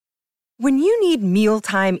When you need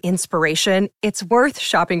mealtime inspiration, it's worth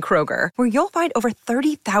shopping Kroger, where you'll find over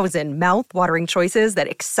 30,000 mouth-watering choices that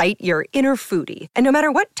excite your inner foodie. And no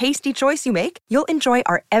matter what tasty choice you make, you'll enjoy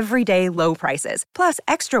our everyday low prices, plus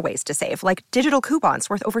extra ways to save, like digital coupons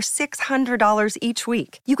worth over $600 each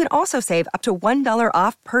week. You can also save up to $1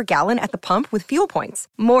 off per gallon at the pump with fuel points.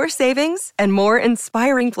 More savings and more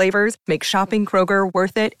inspiring flavors make shopping Kroger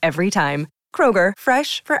worth it every time. Kroger,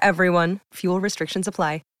 fresh for everyone. Fuel restrictions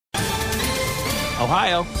apply.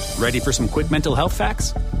 Ohio, ready for some quick mental health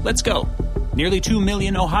facts? Let's go. Nearly 2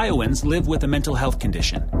 million Ohioans live with a mental health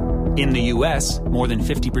condition. In the U.S., more than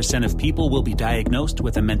 50% of people will be diagnosed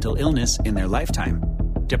with a mental illness in their lifetime.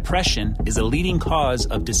 Depression is a leading cause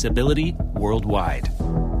of disability worldwide.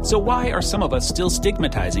 So why are some of us still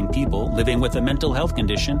stigmatizing people living with a mental health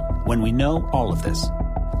condition when we know all of this?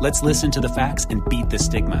 Let's listen to the facts and beat the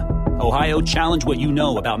stigma. Ohio, challenge what you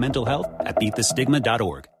know about mental health at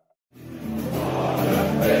beatthestigma.org.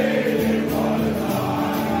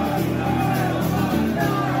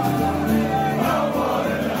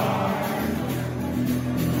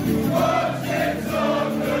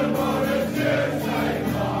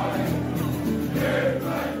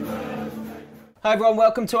 Hi everyone,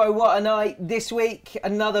 welcome to Oh What a Night. This week,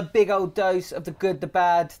 another big old dose of the good, the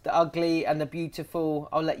bad, the ugly and the beautiful.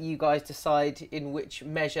 I'll let you guys decide in which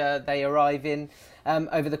measure they arrive in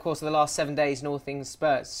over the course of the last 7 days in all things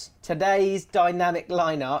Spurs. Today's dynamic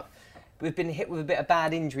lineup, we've been hit with a bit of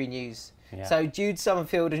bad injury news. Yeah. So Jude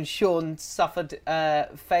Summerfield and Sean suffered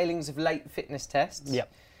failings of late fitness tests.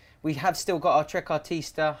 Yep. We have still got our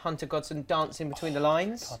trequartista, Hunter Godson, dancing between the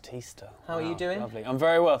lines. Trequartista. How are you doing? Lovely. I'm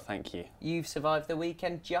very well, thank you. You've survived the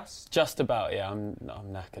weekend Just about, yeah. I'm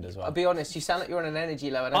knackered as well. I'll be honest, you sound like you're on an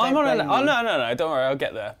energy low. And I'm on an... Oh, no, don't worry, I'll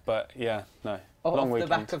get there. But, yeah, no. Long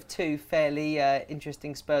weekend. Off the back of two fairly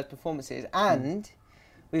interesting Spurs performances. And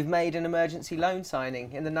we've made an emergency loan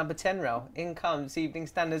signing in the number 10 role. In comes Evening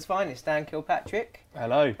Standard's finest, Dan Kilpatrick.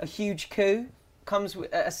 Hello. A huge coup. Comes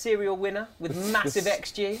with a serial winner with massive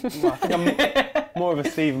XG. I think I'm more of a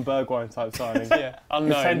Steven Bergwijn type signing. Yeah,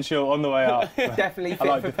 unknown. Essential on the way up. Definitely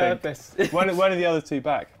fit for purpose. When are the other two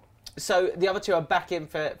back? So the other two are back in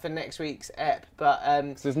for next week's ep, but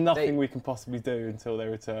so there's nothing we can possibly do until they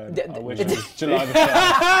return. Which is July the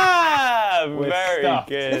 1st. Very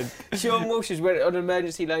good. Sean Walsh is on an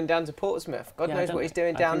emergency loan down to Portsmouth. God knows what he's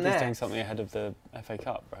doing down there. He's doing something ahead of the FA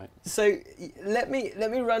Cup, right? So let me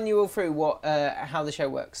run you all through how the show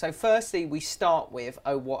works. So firstly, we start with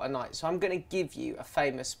Oh What a Night. So I'm going to give you a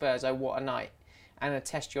famous Spurs Oh What a Night and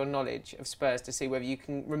test your knowledge of Spurs to see whether you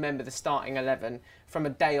can remember the starting 11 from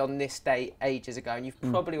a day on this day ages ago. And you've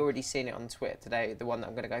probably already seen it on Twitter today, the one that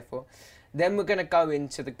I'm going to go for. Then we're going to go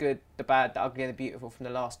into the good, the bad, the ugly and the beautiful from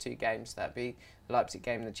the last two games. That'd be the Leipzig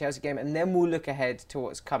game and the Chelsea game. And then we'll look ahead to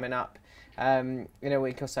what's coming up in a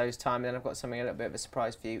week or so's time. And then I've got something a little bit of a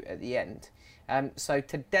surprise for you at the end. So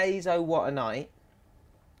today's Oh What a Night.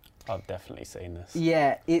 I've definitely seen this.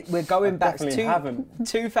 Yeah, we're going back to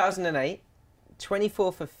 2008.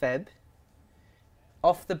 24th of Feb.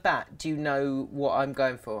 Off the bat, do you know what I'm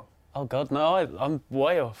going for? Oh God, no! I'm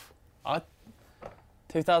way off.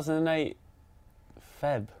 2008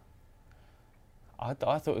 Feb. I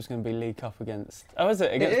thought it was going to be League Cup against. Oh, is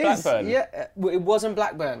it against Blackburn? Yeah, it wasn't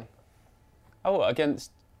Blackburn. Oh, against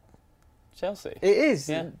Chelsea. It is.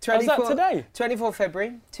 Yeah. Was that today? 24th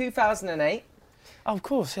February 2008. Oh, of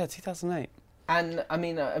course, yeah, 2008. And, I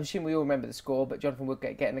mean, I'm assuming we all remember the score, but Jonathan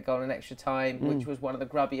Woodgate getting a goal in extra time, which was one of the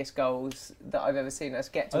grubbiest goals that I've ever seen us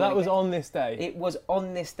get to. Oh, that was on this day? It was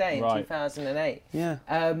on this day in 2008. Yeah.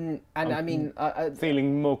 And, I mean...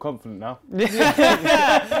 feeling more confident now.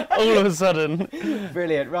 All of a sudden.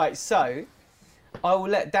 Brilliant. Right, so, I'll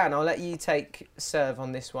let you take serve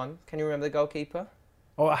on this one. Can you remember the goalkeeper?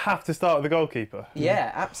 Oh, I have to start with the goalkeeper?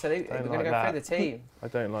 Yeah, absolutely. We're going to go through the team. I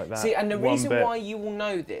don't like that. See, and the reason why you will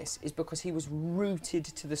know this is because he was rooted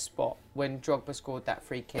to the spot when Drogba scored that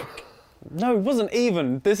free kick. No, it wasn't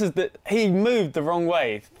even. He moved the wrong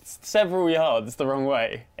way, several yards the wrong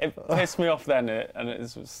way. It pissed me off then, and it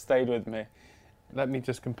stayed with me. Let me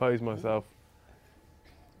just compose myself.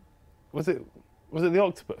 Was it the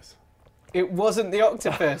octopus? It wasn't the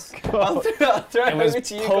octopus. I'll throw it over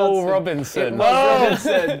to you, Paul Godson. Robinson. It was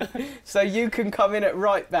Robinson. So you can come in at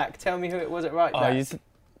right back. Tell me who it was at right back.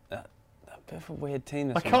 That bit of a weird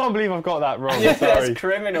team. I can't believe I've got that wrong. Yeah, sorry. that's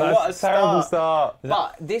criminal. That's what a terrible start.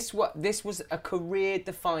 But this was a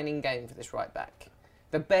career-defining game for this right back.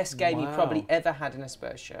 The best game he probably ever had in a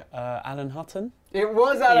Spurs shirt. Alan Hutton? It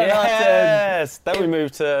was Alan Hutton. Yes. Then we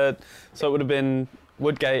moved to, so it would have been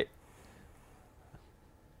Woodgate.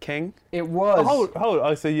 King. It was. Hold.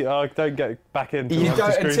 Oh, so I don't get back into You once don't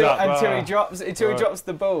he screws until, up. until he drops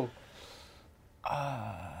the ball.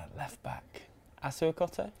 Left back.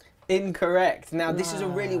 Asuakote? Incorrect. Now this is a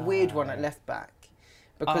really weird one at left back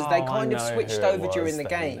because they kind of know switched who it over during the was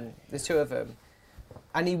game, then. the two of them,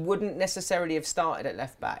 and he wouldn't necessarily have started at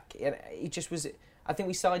left back. He just was. I think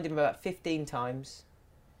we signed him about 15 times.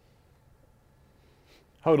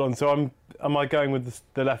 Hold on. So am I going with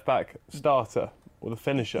the left back starter or the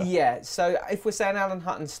finisher? Yeah. So if we're saying Alan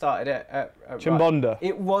Hutton started at Chimbonda. right,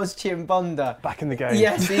 it was Chimbonda. Back in the game.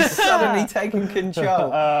 Yes, he's suddenly taken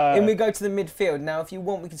control. And we go to the midfield. Now, if you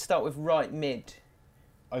want, we can start with right mid.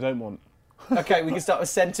 I don't want. Okay, we can start with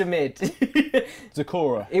centre mid.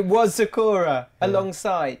 Zakora. It was Sakura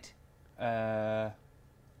alongside.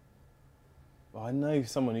 Well, I know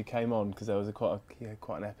someone who came on because there was quite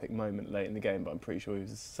an epic moment late in the game, but I'm pretty sure he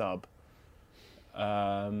was a sub.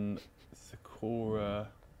 Sakura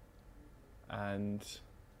and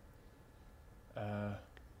I'm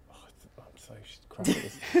so crap at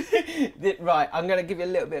this. Right, I'm going to give you a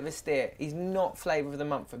little bit of a steer. He's not flavour of the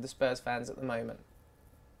month of the Spurs fans at the moment.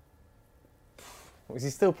 Was he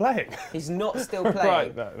still playing? He's not still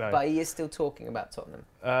playing, Right, no. but he is still talking about Tottenham.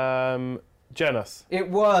 Janus. It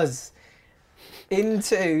was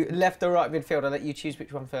into left or right midfield. I'll let you choose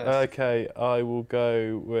which one first. Okay, I will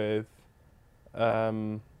go with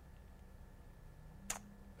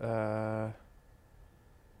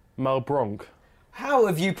Malbronk. How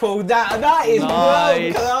have you pulled that? That is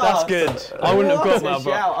Nice. world class. That's good. I wouldn't have got What a Malbronk.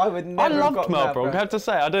 shout. I would never I have loved got Malbronk, I have to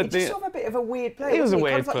say. I don't He's think... sort of a bit of a weird player. He was a wasn't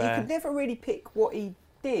weird Kind of like player. you could never really pick what he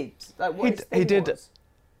did. Like what his He thing did. was.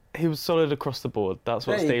 He was solid across the board. That's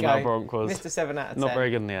what There you Steve go. Malbronk was. Mr. 7 out of 10. Not very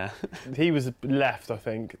good in the air. He was left, I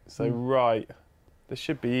think. So right, this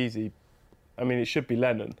should be easy. I mean, it should be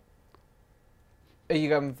Lennon. Are you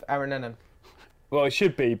going with Aaron Lennon? Well, it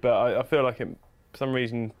should be, but I feel like it, for some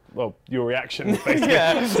reason, well, your reaction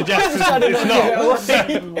basically suggests it's not.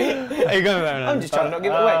 Are you going there I'm just trying to not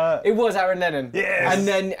give it away. It was Aaron Lennon. Yes.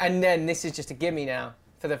 And then this is just a gimme now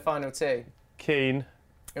for the final two. Keane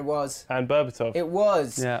It was. and Berbatov. It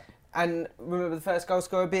was. Yeah. And remember the first goal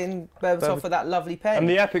scorer being Berbatov with that lovely pen. And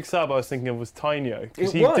the epic sub I was thinking of was Tainio.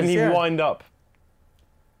 Because It was, didn't he yeah. wind up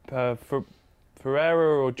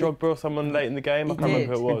Ferreira or Drogba or someone late in the game? I He can't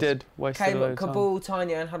remember did. who it was. He did. Wasted a Came load of time. Kabul,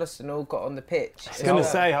 Tanya and Huddleston all got on the pitch. I was going to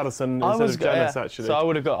say Huddleston instead of Janus, actually. So I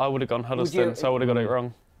would have gone Huddleston. So I would have got it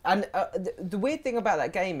wrong. And the weird thing about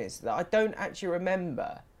that game is that I don't actually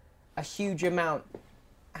remember a huge amount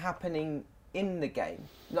happening in the game.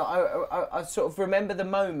 Like, I sort of remember the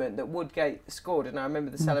moment that Woodgate scored, and I remember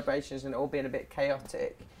the celebrations and it all being a bit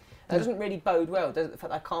chaotic. That doesn't really bode well, does it? The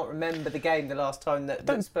fact that I can't remember the game the last time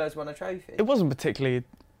that Spurs won a trophy. It wasn't particularly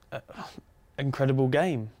incredible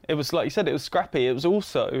game. It was, like you said, it was scrappy. It was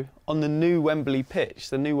also on the new Wembley pitch,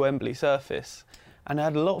 the new Wembley surface, and it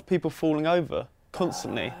had a lot of people falling over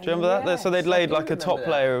constantly. Do you remember that? yes, So they'd I laid do like a top remember that.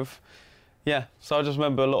 player of... Yeah, so I just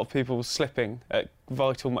remember a lot of people slipping at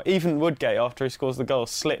vital... Even Woodgate, after he scores the goal,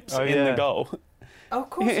 slips in the goal. Oh, of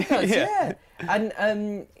course he does, Yeah. yeah.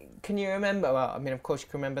 And can you remember, well, I mean, of course you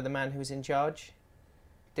can remember the man who was in charge.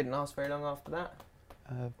 Didn't last very long after that.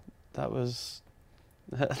 That was...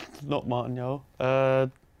 not Martin Yole. I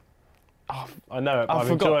know it, but I I'm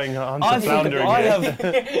forgot. enjoying Hunter floundering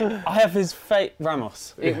here. I have his fate,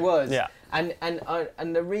 Ramos. It was. Yeah.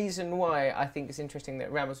 And the reason why I think it's interesting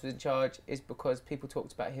that Ramos was in charge is because people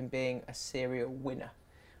talked about him being a serial winner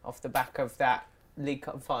off the back of that League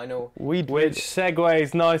Cup final. Which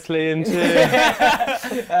segues nicely into...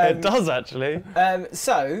 it does, actually.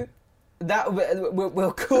 So that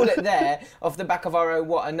we'll call it there off the back of our oh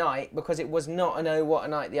what a night, because it was not an oh what a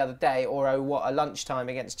night the other day or oh what a lunchtime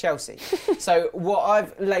against Chelsea. So what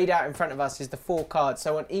I've laid out in front of us is the 4 cards.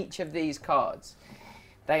 So on each of these cards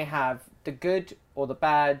they have the good or the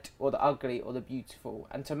bad or the ugly or the beautiful,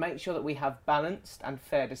 and to make sure that we have balanced and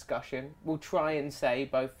fair discussion, we'll try and say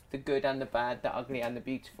both the good and the bad, the ugly and the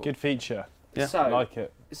beautiful. Good feature. Yeah. So, I like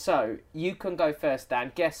it. So you can go first,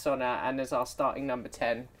 Dan. Guess honour, and as our starting number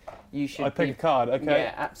 10, you should. I pick a card, okay?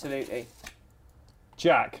 Yeah, absolutely.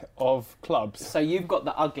 Jack of clubs. So you've got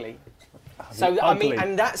the ugly. So I ugly. mean,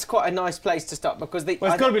 and that's quite a nice place to start, because the.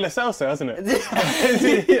 Well, it's got to be Lo Celso, hasn't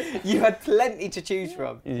it? You had plenty to choose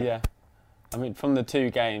from. Yeah. I mean, from the 2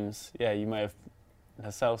 games, yeah, you may have Lo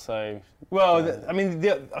Celso. Well, I mean,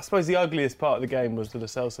 I suppose the ugliest part of the game was the Lo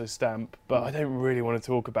Celso stamp, but I don't really want to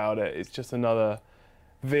talk about it. It's just another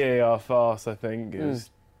VAR farce, I think. It was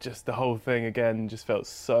just the whole thing, again, just felt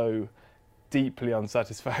so deeply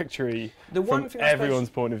unsatisfactory The one from thing I suppose everyone's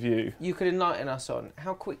point of view. you could enlighten us on,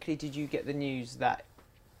 how quickly did you get the news that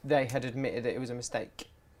they had admitted that it was a mistake?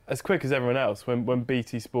 as quick as everyone else when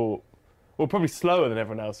BT Sport, well, probably slower than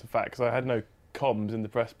everyone else, in fact, because I had no comms in the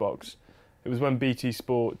press box. It was when BT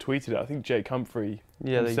Sport tweeted it. I think Jake Humphrey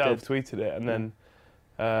himself tweeted it, and then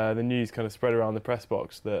the news kind of spread around the press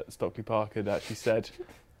box that Stockley Park had actually said,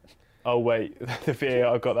 "Oh wait, the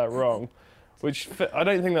VAR got that wrong," which I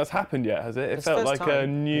don't think that's happened yet, has it? It felt like a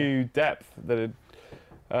new depth that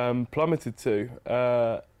had plummeted to.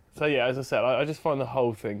 So yeah, as I said, I just find the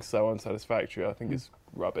whole thing so unsatisfactory. I think it's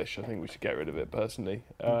rubbish. I think we should get rid of it personally.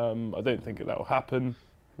 I don't think that will happen.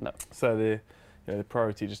 No. So the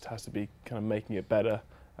priority just has to be kind of making it better.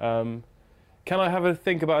 Can I have a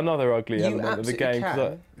think about another ugly element of the game?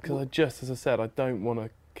 Because I just, as I said, I don't want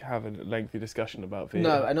to have a lengthy discussion about VAR.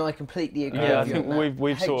 No, and I completely agree. Yeah, I with you think on that.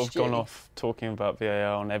 we've sort of HG. gone off talking about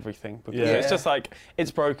VAR on everything because Yeah. it's just like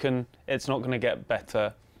it's broken. It's not going to get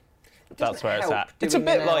better. That's where it's help at. It's a doing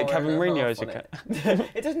bit an like hour having and a Mourinho half as your on coach.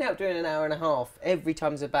 It doesn't help doing an hour and a half every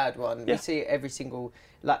time's a bad one. Yeah. We see it every single.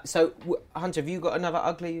 So, Hunter, have you got another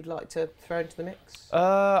ugly you'd like to throw into the mix?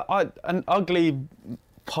 An ugly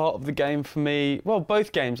part of the game for me. Well,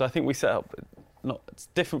 both games I think we set up not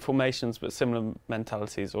different formations but similar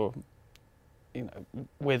mentalities. Or,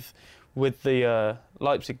 with the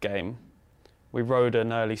Leipzig game, we rode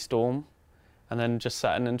an early storm, and then just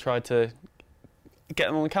sat in and tried to get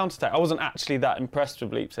them on the counter-attack. I wasn't actually that impressed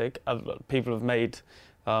with Leipzig. People have made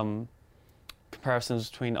comparisons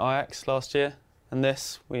between Ajax last year and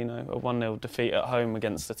this. A 1-0 defeat at home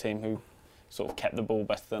against a team who sort of kept the ball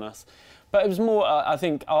better than us. But it was more, I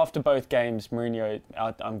think, after both games, Mourinho,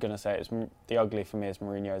 I'm going to say it's the ugly for me is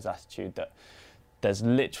Mourinho's attitude that there's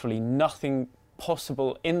literally nothing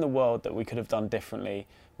possible in the world that we could have done differently,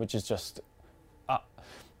 which is just...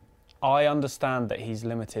 I understand that he's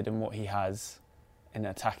limited in what he has in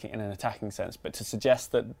an attacking sense, but to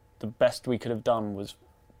suggest that the best we could have done was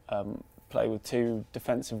play with two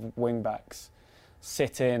defensive wing backs,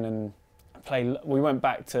 sit in and play. We went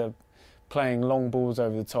back to playing long balls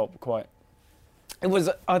over the top. It was.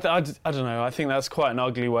 I don't know. I think that's quite an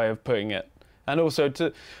ugly way of putting it. And also,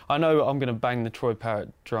 I know I'm going to bang the Troy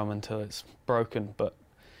Parrott drum until it's broken, but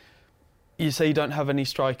you say you don't have any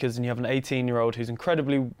strikers, and you have an 18-year-old who's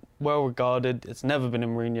incredibly well regarded. It's never been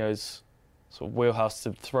in Mourinho's sort of wheelhouse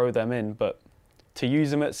to throw them in, but to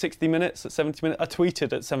use them at 60 minutes, at 70 minutes, I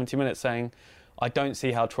tweeted at 70 minutes saying, I don't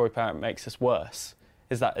see how Troy Parrott makes this worse.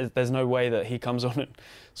 There's no way that he comes on and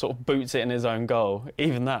sort of boots it in his own goal.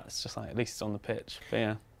 Even that, it's just like, at least it's on the pitch. But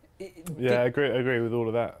yeah. Yeah, I agree with all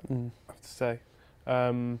of that, I have to say.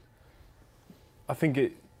 I think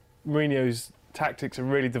Mourinho's tactics are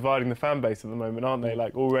really dividing the fan base at the moment, aren't they?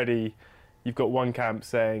 Like, already you've got one camp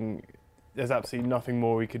saying there's absolutely nothing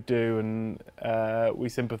more we could do and we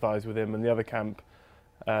sympathise with him, and the other camp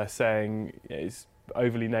saying it's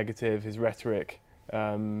overly negative, his rhetoric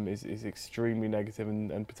is extremely negative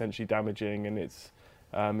and potentially damaging, and it's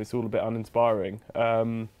all a bit uninspiring.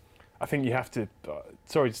 I think you have to,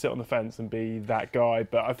 sorry to sit on the fence and be that guy,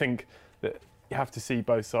 but I think that you have to see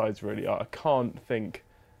both sides really. I can't think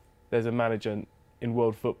there's a manager in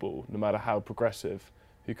world football, no matter how progressive,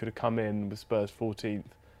 who could have come in with Spurs 14th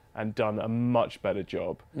and done a much better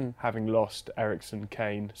job, having lost Eriksen,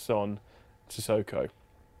 Kane, Son, Sissoko,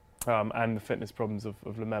 and the fitness problems of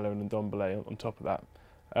Lamela and Ndombele on top of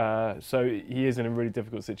that. So he is in a really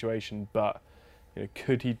difficult situation, but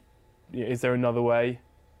could he? Is there another way?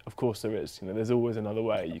 Of course there is. There's always another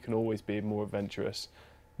way. You can always be more adventurous.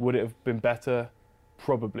 Would it have been better?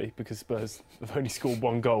 Probably, because Spurs have only scored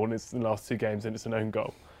one goal in the last two games, and it's an own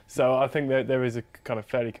goal. So I think that there is a kind of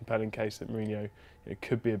fairly compelling case that Mourinho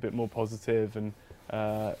could be a bit more positive and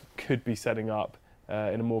could be setting up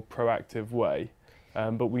in a more proactive way.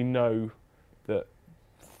 But we know that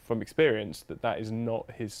from experience that is not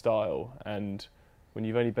his style. And when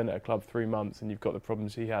you've only been at a club 3 months and you've got the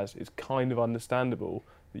problems he has, it's kind of understandable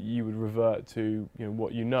that you would revert to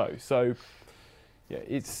what you know. So yeah,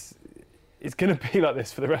 it's going to be like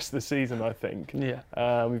this for the rest of the season, I think.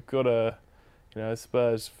 Yeah. We've got to, as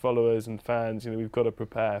Spurs followers and fans, we've got to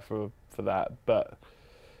prepare for that. But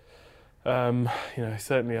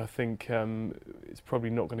certainly I think it's probably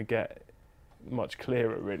not going to get much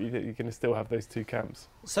clearer, really. That you're going to still have those two camps.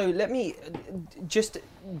 So let me just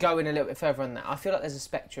go in a little bit further on that. I feel like there's a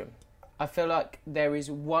spectrum. I feel like there is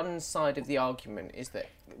one side of the argument is that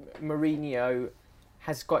Mourinho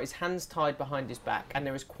has got his hands tied behind his back, and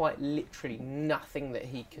there is quite literally nothing that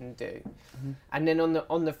he can do. Mm-hmm. And then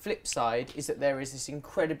on the flip side is that there is this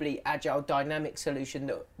incredibly agile, dynamic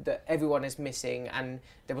solution that everyone is missing, and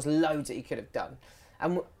there was loads that he could have done.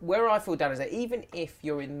 And where I fall down is that even if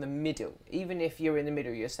you're in the middle,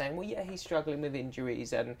 you're saying, well, yeah, he's struggling with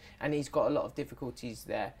injuries and he's got a lot of difficulties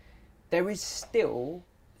there. There is still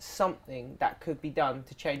something that could be done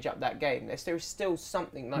to change up that game. There is still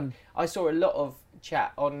something. Like I saw a lot of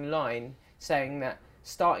chat online saying that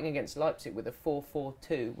starting against Leipzig with a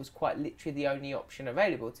 4-4-2 was quite literally the only option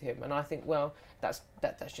available to him. And I think, well, that's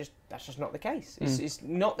just not the case. It's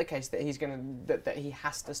not the case that that he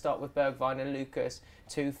has to start with Bergwijn and Lucas,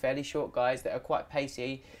 two fairly short guys that are quite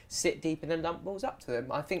pacey, sit deep and then dump balls up to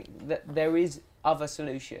them. I think that there is other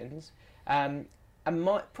solutions. And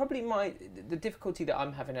the difficulty that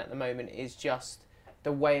I'm having at the moment is just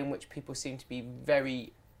the way in which people seem to be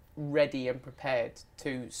very ready and prepared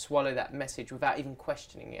to swallow that message without even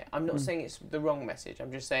questioning it. I'm not saying it's the wrong message.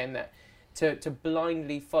 I'm just saying that to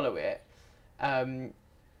blindly follow it on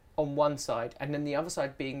one side, and then the other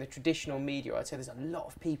side being the traditional media. I'd say there's a lot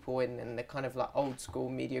of people in the kind of like old school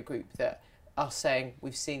media group that are saying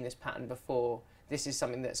we've seen this pattern before. This is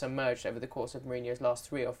something that's emerged over the course of Mourinho's last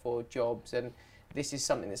 3 or 4 jobs, and this is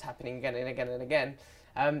something that's happening again and again and again.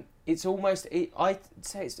 I'd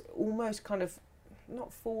say it's almost kind of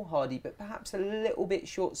not foolhardy, but perhaps a little bit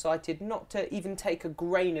short-sighted not to even take a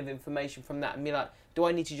grain of information from that and be like, do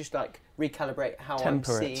I need to just like recalibrate how I'm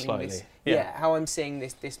seeing this? Yeah, how I'm seeing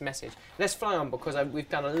this message. Let's fly on, because we've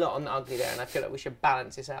done a lot on the ugly there, and I feel like we should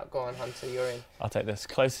balance this out. Go on, Hunter, you're in. I'll take this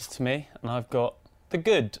closest to me, and I've got the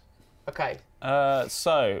good. Okay.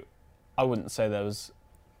 So I wouldn't say there was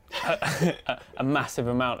a massive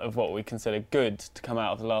amount of what we consider good to come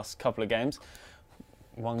out of the last couple of games.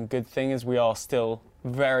 One good thing is we are still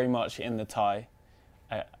very much in the tie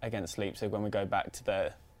against Leipzig when we go back to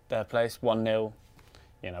their place, 1-0.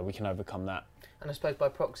 We can overcome that. And I suppose by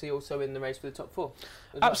proxy also in the race for the top 4.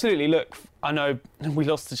 Absolutely. Look, I know we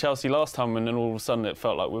lost to Chelsea last time, and then all of a sudden it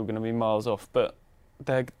felt like we were going to be miles off, but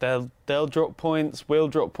they'll drop points, we'll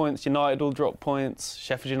drop points, United will drop points,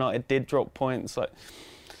 Sheffield United did drop points. Like,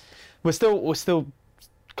 we're still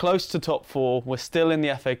close to top 4. We're still in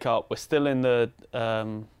the FA Cup. We're still in the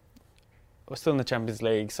Champions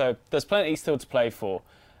League. So there's plenty still to play for.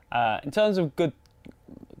 In terms of good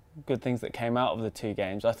things that came out of the 2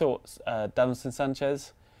 games, I thought Davinson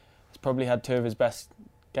Sanchez has probably had 2 of his best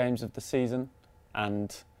games of the season,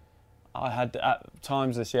 and I had at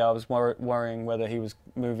times this year I was worrying whether he was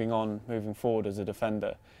moving forward as a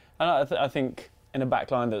defender. And I think in a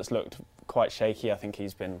backline that's looked quite shaky, I think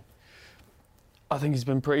he's been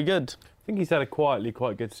pretty good. I think he's had a quietly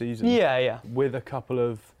quite good season. Yeah. With a couple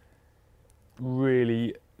of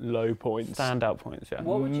really low points. Standout points, yeah.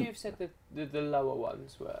 What would you have said the lower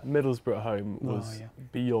ones were? Middlesbrough at home was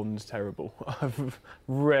beyond terrible. I've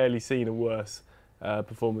rarely seen a worse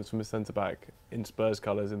performance from a centre-back in Spurs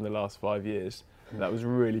colours in the last 5 years. That was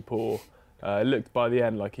really poor. It looked by the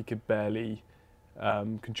end like he could barely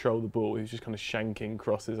control the ball. He was just kind of shanking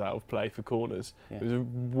crosses out of play for corners. Yeah. It was a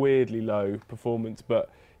weirdly low performance, but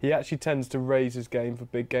he actually tends to raise his game for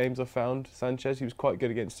big games, I found. Sanchez, he was quite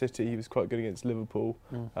good against City, he was quite good against Liverpool.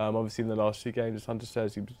 Obviously in the last 2 games, as Hunter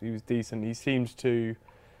says, he was decent. He seems to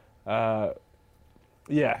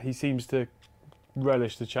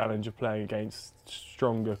relish the challenge of playing against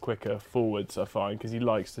stronger, quicker forwards, I find, because he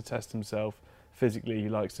likes to test himself physically. He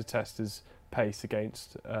likes to test his pace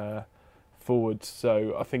against forwards.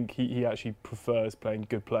 So I think he actually prefers playing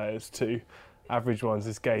good players to average ones.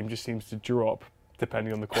 This game just seems to drop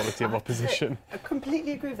depending on the quality of opposition. I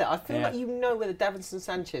completely agree with that. I feel like you know whether Davinson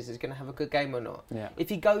Sanchez is going to have a good game or not. Yeah. If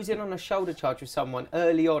he goes in on a shoulder charge with someone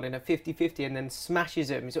early on in a 50-50 and then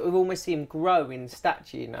smashes him, so we've almost seen him grow in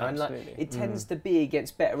stature, you know. Absolutely. And like it tends to be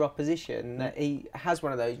against better opposition that he has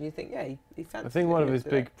one of those, and you think, yeah, he fancies. I think one of his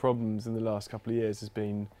big problems in the last couple of years has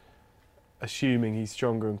been assuming he's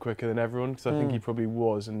stronger and quicker than everyone. So I think he probably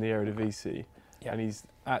was in the Eredivisie, and he's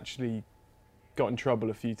actually got in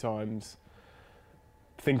trouble a few times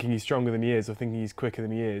thinking he's stronger than he is or thinking he's quicker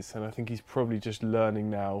than he is, and I think he's probably just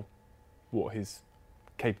learning now what his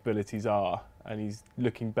capabilities are, and he's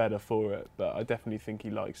looking better for it. But I definitely think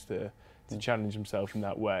he likes to challenge himself in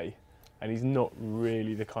that way, and he's not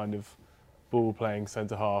really the kind of ball-playing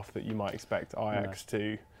centre-half that you might expect Ajax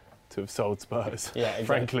to have sold Spurs. Yeah, exactly.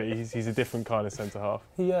 Frankly, he's a different kind of centre-half.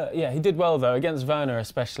 He did well though against Werner,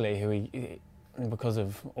 especially, who he because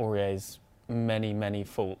of Aurier's many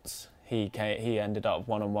faults. He ended up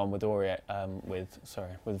one-on-one with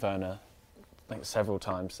with Werner, I think several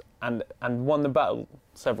times, and won the battle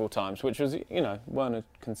several times, which was, Werner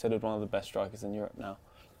considered one of the best strikers in Europe now.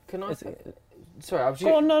 Can I? Sorry, I was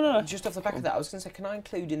just off the back of that. I was going to say, can I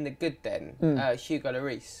include in the good then Hugo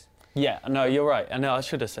Lloris? Yeah, no, you're right. And I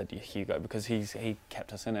should have said Hugo because he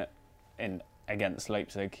kept us in it in against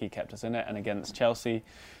Leipzig, he kept us in it, and against Chelsea,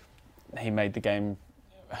 he made the game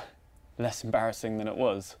less embarrassing than it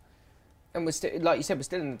was. And we're still, like you said, we're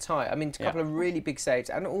still in the tie. I mean, a couple of really big saves,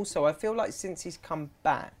 and also I feel like since he's come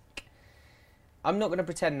back, I'm not going to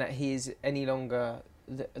pretend that he is any longer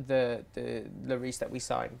the Lloris that we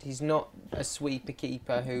signed. He's not a sweeper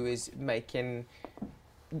keeper who is making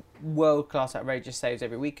world-class outrageous saves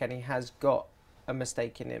every weekend. He has got a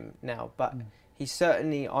mistake in him now, but he's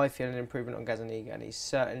certainly, I feel, an improvement on Gazzaniga, and he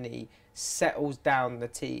certainly settles down the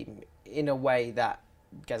team in a way that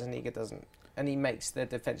Gazzaniga doesn't. And he makes the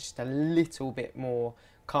defence just a little bit more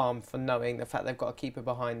calm for knowing the fact they've got a keeper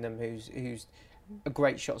behind them who's a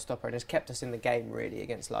great shot stopper and has kept us in the game really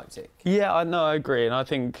against Leipzig. Yeah, I agree, and I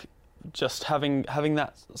think just having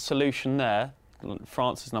that solution there,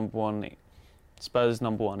 France is number one, Spurs is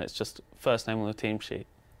number one. It's just first name on the team sheet.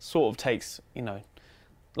 Sort of takes,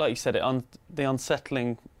 like you said, the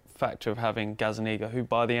unsettling factor of having Gazzaniga, who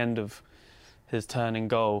by the end of his turning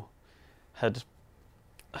goal had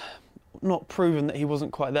not proven that he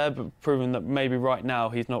wasn't quite there, but proven that maybe right now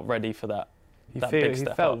he's not ready for that. He big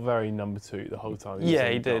felt up. Very number two the whole time. Yeah,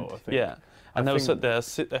 he did. Goal, Yeah, and there was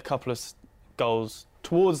a couple of goals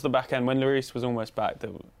towards the back end when Lloris was almost back.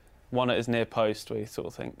 That one at his near post where you sort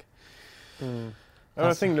of think. And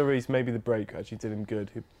I think Lloris, maybe the break actually did him good.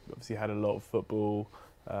 He obviously had a lot of football.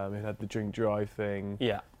 He had the drink drive thing.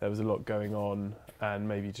 Yeah, there was a lot going on, and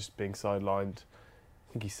maybe just being sidelined.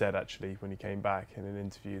 I think he said actually when he came back in an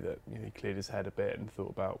interview that he cleared his head a bit and thought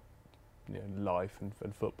about life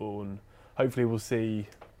and football, and hopefully we'll see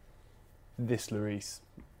this Lloris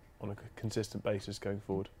on a consistent basis going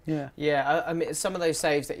forward. Yeah. I mean, some of those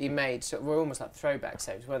saves that he made were almost like throwback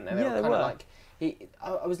saves, weren't they? They were kind of like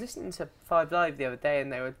I was listening to Five Live the other day,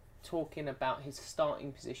 and they were talking about his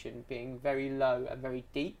starting position being very low and very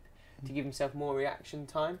deep to give himself more reaction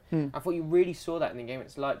time. I thought you really saw that in the game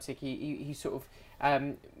against Leipzig. He sort of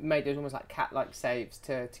made those almost like cat-like saves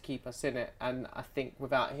to keep us in it, and I think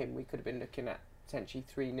without him we could have been looking at potentially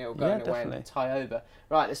 3-0 going away and tie over.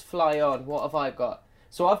 Right, let's fly on. What have I got?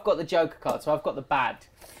 So I've got the Joker card, so I've got the bad.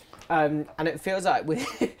 And it feels like with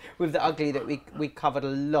the ugly that we covered a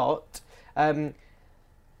lot.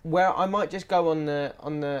 Where I might just go on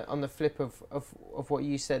the flip of what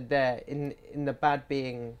you said there, in the bad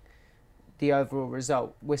being the overall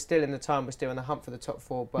result. We're still in the time, we're still in the hunt for the top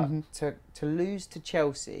four, but to lose to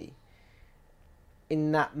Chelsea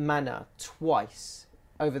in that manner twice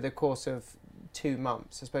over the course of 2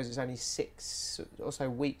 months, I suppose it's only 6 or so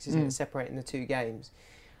weeks, isn't it, separating the two games.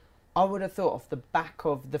 I would have thought off the back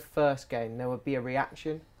of the first game there would be a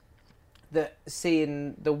reaction, that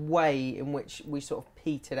seeing the way in which we sort of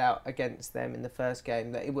petered out against them in the first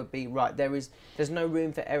game, that it would be right, there's no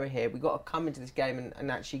room for error here. We've got to come into this game and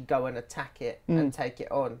actually go and attack it and take it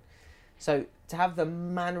on. So to have the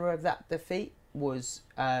manner of that defeat was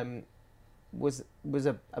a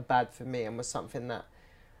bad for me, and was something that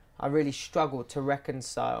I really struggled to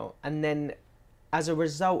reconcile. And then as a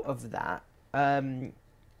result of that, the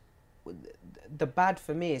bad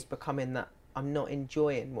for me is becoming that I'm not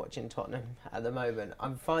enjoying watching Tottenham at the moment.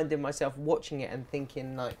 I'm finding myself watching it and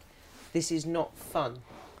thinking, like, this is not fun.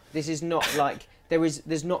 This is not like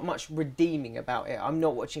there's not much redeeming about it. I'm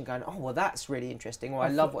not watching going, oh well, that's really interesting, or I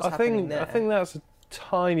love what's happening there. I think that's a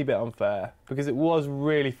tiny bit unfair, because it was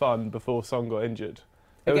really fun before Son got injured.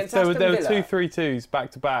 There were 2 3-2s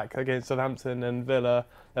back to back against Southampton and Villa.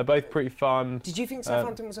 They're both pretty fun. Did you think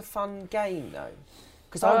Southampton was a fun game though?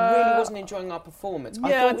 Because I really wasn't enjoying our performance.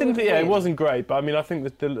 Yeah, I didn't think. Yeah, it wasn't great, but I mean, I think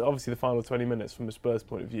that obviously the final 20 minutes from a Spurs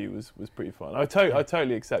point of view was pretty fun. I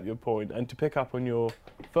totally accept your point, and to pick up on your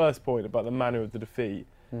first point about the manner of the defeat,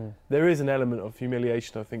 there is an element of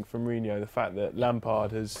humiliation, I think, from Mourinho. The fact that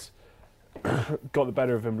Lampard has got the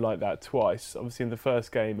better of him like that twice. Obviously, in the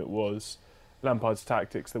first game, it was Lampard's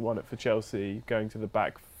tactics that won it for Chelsea, going to the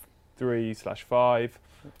back 3/5.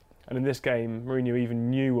 And in this game, Mourinho even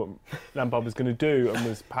knew what Lampard was going to do and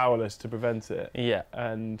was powerless to prevent it. Yeah.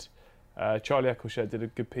 And Charlie Eccleshed did a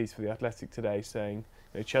good piece for The Athletic today saying,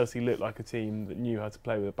 Chelsea looked like a team that knew how to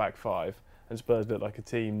play with a back five, and Spurs looked like a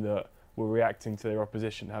team that were reacting to their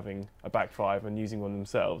opposition having a back five and using one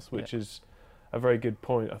themselves, which is a very good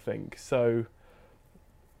point, I think. So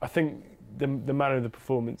I think the manner of the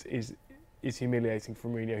performance is humiliating for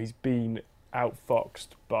Mourinho. He's been outfoxed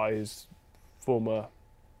by his former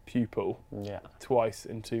pupil twice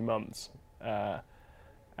in 2 months,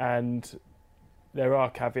 and there are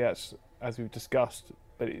caveats as we've discussed,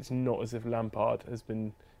 but it's not as if Lampard has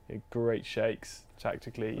been great shakes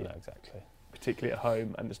tactically, particularly at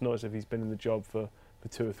home, and it's not as if he's been in the job for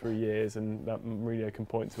 2 or 3 years and that Mourinho can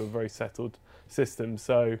point to a very settled system.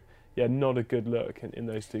 So yeah, not a good look in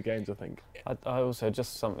those 2 games, I think. I also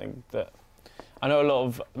just something that I know a lot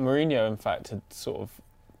of Mourinho, in fact, had sort of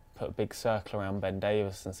put a big circle around Ben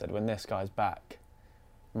Davies and said, when this guy's back,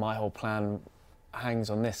 my whole plan hangs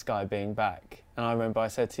on this guy being back. And I remember I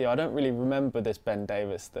said to you, I don't really remember this Ben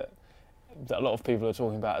Davies that a lot of people are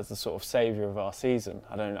talking about as the sort of saviour of our season.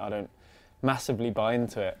 I don't massively buy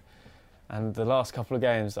into it. And the last couple of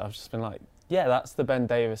games, I've just been like, yeah, that's the Ben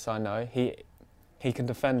Davies I know. He can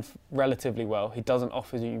defend relatively well. He doesn't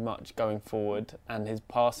offer you much going forward, and his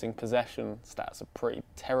passing possession stats are pretty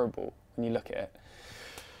terrible when you look at it.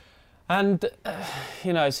 And,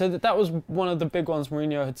 so that was one of the big ones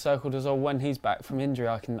Mourinho had circled as, when he's back from injury,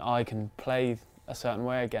 I can play a certain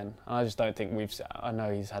way again. And I just don't think I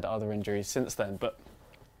know he's had other injuries since then, but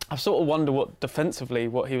I sort of wonder what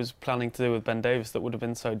he was planning to do with Ben Davies that would have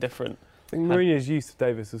been so different. I think Mourinho's use of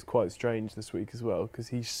Davies was quite strange this week as well, because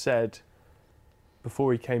he said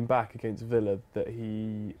before he came back against Villa that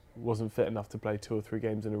he wasn't fit enough to play 2 or 3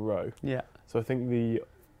 games in a row. Yeah. So I think the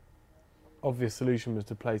obvious solution was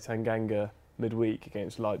to play Tanganga midweek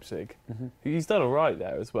against Leipzig. Mm-hmm. He's done all right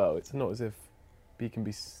there as well. It's not as if he can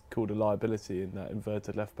be called a liability in that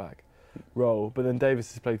inverted left-back role. But then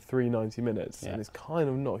Davies has played 90 minutes, and it's kind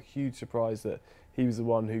of not a huge surprise that he was the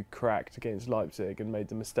one who cracked against Leipzig and made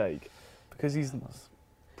the mistake, because he's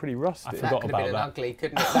pretty rusty. I forgot about that. Ugly,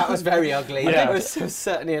 couldn't it? That was very ugly. Yeah. That was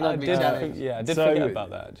certainly an ugly challenge. I did forget about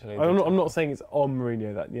that, actually. I'm not saying it's on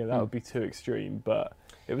Mourinho, that would be too extreme, but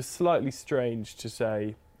it was slightly strange to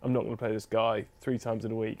say, I'm not going to play this guy 3 times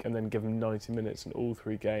in a week and then give him 90 minutes in all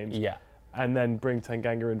 3 games. Yeah. And then bring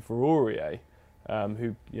Tanganga in for Aurier,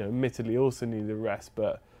 who admittedly also needed a rest,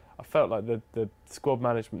 but I felt like the squad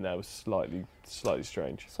management there was slightly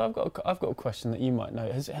strange. So I've got a question that you might know.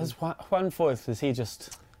 Has Juan Foyth,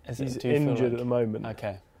 he's injured at the moment.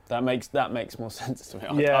 Okay, that makes more sense to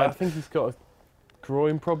me. Yeah, I think he's got a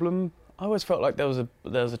groin problem. I always felt like there was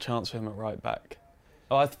a chance for him at right back.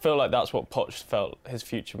 I feel like that's what Poch felt his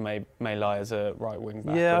future may lie as a right wing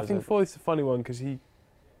back. Yeah, I think Foyth's a funny one because he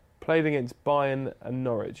played against Bayern and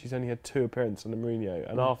Norwich. He's only had 2 appearances under Mourinho,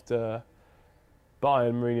 and after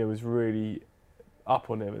Bayern, Mourinho was really up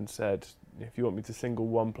on him and said, if you want me to single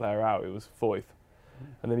one player out, it was Foyth.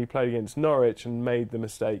 And then he played against Norwich and made the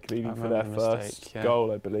mistake leading for their first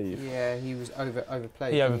goal, I believe. Yeah, he was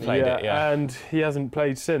overplayed. He overplayed it, yeah. And he hasn't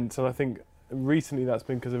played since, and I think recently that's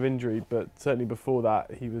been because of injury, but certainly before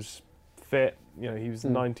that he was fit. He was the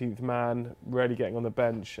 19th man, rarely getting on the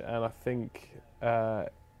bench, and I think there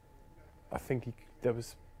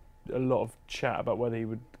was a lot of chat about whether he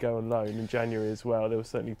would go on loan in January as well. There were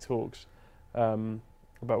certainly talks about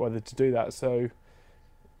whether to do that. So,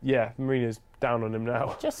 yeah, Mourinho's down on him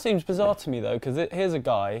now. It just seems bizarre to me, though, because here's a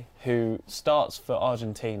guy who starts for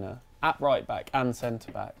Argentina at right back and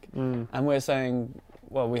centre back, and we're saying,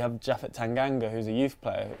 well, we have Japhet Tanganga, who's a youth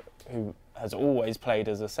player who has always played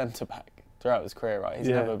as a centre back throughout his career, right? He's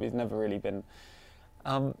never really been.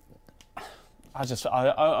 I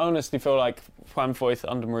honestly feel like Juan Foyth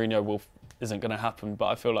under Mourinho isn't going to happen, but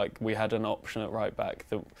I feel like we had an option at right back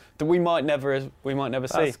that we might never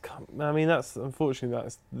see. I mean, unfortunately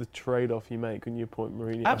that's the trade-off you make when you appoint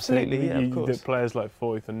Mourinho. Absolutely, of course. That players like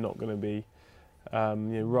Foyth are not going to be,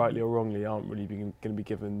 rightly or wrongly, aren't really going to be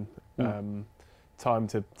given time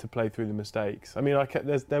to play through the mistakes. I mean,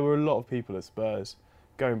 there were a lot of people at Spurs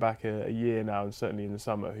going back a year now, and certainly in the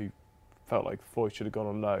summer, who felt like Foyth should have gone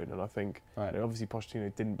on loan, and I think obviously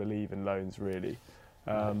Pochettino didn't believe in loans really,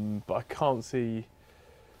 but I can't see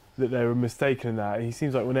that they were mistaken in that. He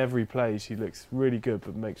seems like whenever he plays, he looks really good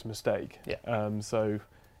but makes a mistake. Yeah. So,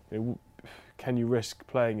 can you risk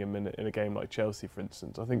playing him in a game like Chelsea, for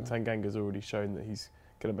instance? I think Tanganga's already shown that he's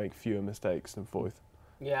going to make fewer mistakes than Foyth.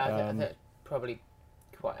 Yeah, I think that's probably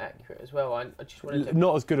quite accurate as well. I just wanted to...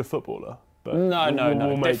 Not as good a footballer. But no.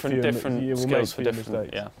 Different skills for different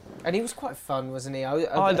mistakes. Yeah. And he was quite fun, wasn't he?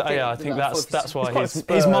 I think that's why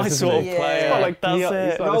he's my sort of player. Like that's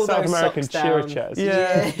it. He's like the South American Chiriches.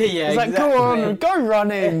 Yeah. He's like, go on, go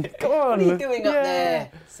running, go on. What are you doing up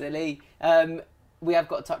there, silly? We have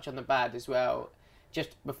got to touch on the bad as well.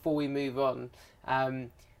 Just before we move on, I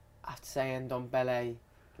have to say Ndombele,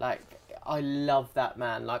 I love that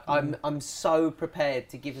man. I'm so prepared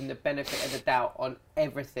to give him the benefit of the doubt on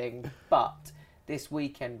everything, but this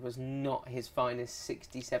weekend was not his finest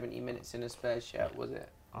 60, 70 minutes in a Spurs shirt, was it?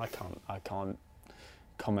 I can't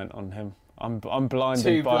comment on him. I'm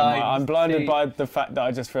blinded by the fact that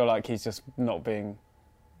I just feel like he's just not being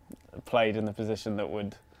played in the position that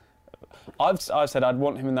would. I've said I'd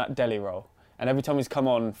want him in that Dele role, and every time he's come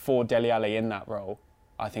on for Dele Alli in that role,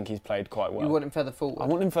 I think he's played quite well. You want him further forward? I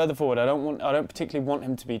want him further forward. I don't particularly want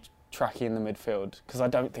him to be tracky in the midfield because I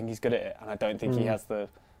don't think he's good at it, and I don't think he has the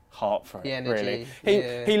heart for it. The energy.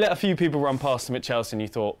 Really, he let a few people run past him at Chelsea, and you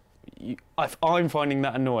thought, if I'm finding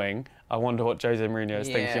that annoying, I wonder what Jose Mourinho is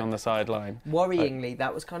thinking on the sideline. Worryingly,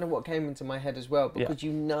 that was kind of what came into my head as well, because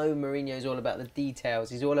you know Mourinho's all about the details.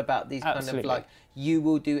 He's all about these kind of like, you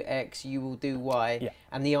will do X, you will do Y,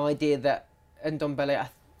 and the idea that Ndombele,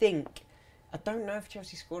 I don't know if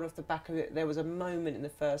Chelsea scored off the back of it. There was a moment in the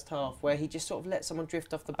first half where he just sort of let someone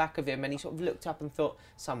drift off the back of him, and he sort of looked up and thought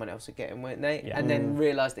someone else would get him, weren't they? Yeah. And then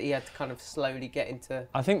realised that he had to kind of slowly get into.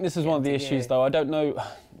 I think this is one of the issues, though. I don't know.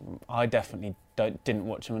 I definitely didn't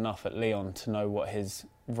watch him enough at Lyon to know what his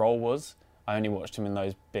role was. I only watched him in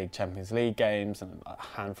those big Champions League games and a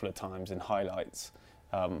handful of times in highlights.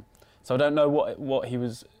 So I don't know what he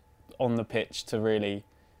was on the pitch to really.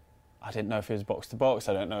 I didn't know if he was box to box.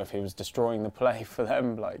 I don't know if he was destroying the play for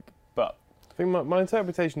them. But I think my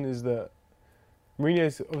interpretation is that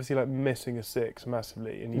Mourinho's obviously missing a 6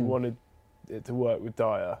 massively, and he wanted it to work with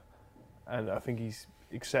Dyer, and I think he's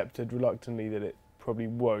accepted reluctantly that it probably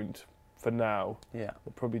won't for now. Yeah,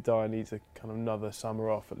 that probably Dyer needs a kind of another summer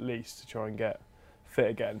off at least to try and get fit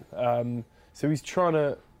again. So he's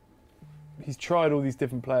tried all these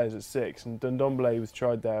different players at 6, and Ndombele was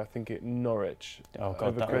tried there, I think, at Norwich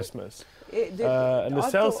over Christmas. And Lo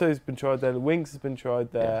Celso's been tried there, the Winks has been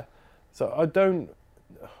tried there. So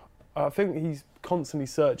I think he's constantly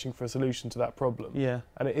searching for a solution to that problem. Yeah.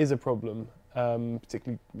 And it is a problem,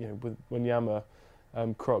 particularly with Wanyama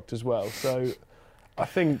crocked as well. So I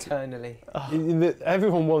think eternally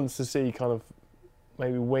everyone wants to see kind of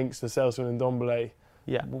maybe Winks, Lo Celso and Ndombele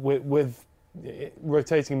with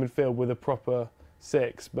rotating midfield with a proper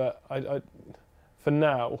 6, but I for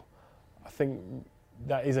now, I think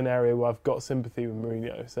that is an area where I've got sympathy with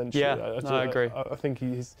Mourinho. Essentially, I agree. I think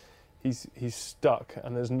he's stuck,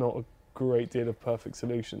 and there's not a great deal of perfect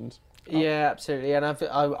solutions. Yeah, absolutely, and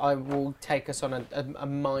I will take us on a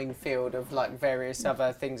minefield of various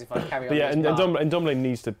other things if I carry on. But yeah, and Ndombele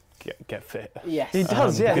needs to get fit. Yes, he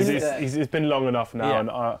does. Because it's been long enough now,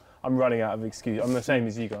 and I'm running out of excuses. I'm the same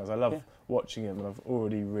as you guys. I love watching him, and I've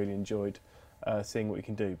already really enjoyed seeing what he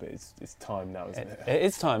can do. But it's time now, isn't it? It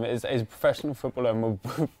is time. It is a professional footballer, and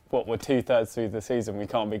we're 2/3 through the season. We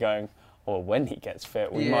can't be going. Or when he gets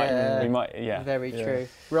fit, we might. Yeah, very true.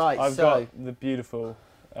 Right, I've got the beautiful.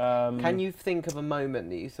 Can you think of a moment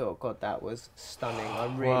that you thought, God, that was stunning? I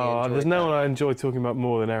really enjoyed there's no one I enjoy talking about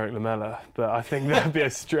more than Eric Lamela, but I think that'd be a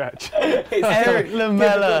stretch. Eric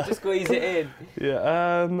Lamela. To squeeze it in.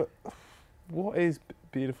 Yeah. What is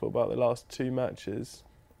beautiful about the last 2 matches?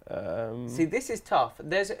 See, this is tough.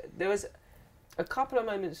 There was a couple of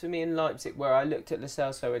moments for me in Leipzig where I looked at Lo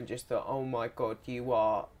Celso and just thought, oh my God, you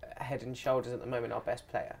are head and shoulders at the moment our best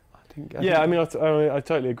player. I mean, I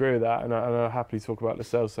totally agree with that, and I'll happily talk about Lo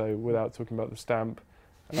Celso without talking about the stamp.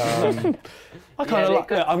 I kind of like.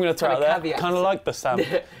 I'm going to throw it out there. Kind of like the stamp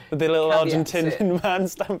with the little Argentinian man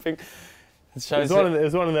stamping. It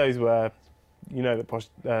was one of those where, that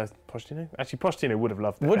Pochettino. Actually, Pochettino would have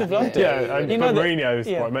loved it. Would have loved it. Yeah, and Mourinho is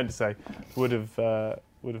what I meant to say. Would have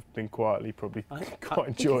been quietly probably quite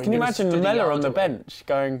enjoying. Can you imagine Lamela on the bench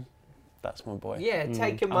going? That's my boy. Yeah,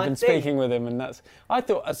 taking my I've been speaking with him, and I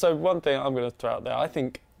thought. So one thing I'm going to throw out there. I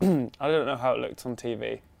think I don't know how it looked on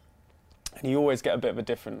TV, and you always get a bit of a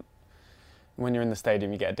different. When you're in the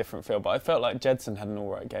stadium, you get a different feel. But I felt like Jedson had an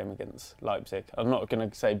all right game against Leipzig. I'm not going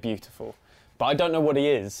to say beautiful, but I don't know what he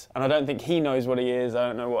is, and I don't think he knows what he is. I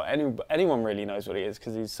don't know what anyone really knows what he is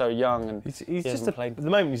because he's so young and he's just at the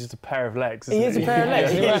moment he's just a pair of legs. He is a pair of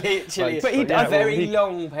legs. Literally, but he a very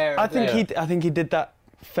long pair. I think he did that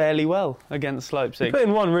fairly well against Leipzig. He put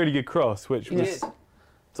in one really good cross, which was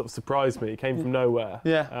sort of surprised me. It came from nowhere.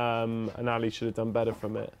 Yeah. And Ali should have done better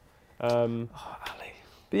from it. Ali.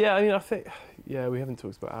 But yeah, I mean, I think we haven't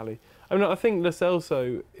talked about Ali. I mean, I think Lo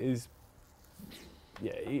Celso is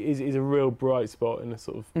a real bright spot in a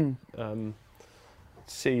sort of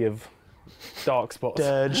sea of dark spots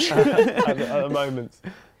at the moment.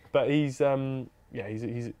 But he's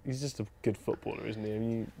just a good footballer, isn't he? I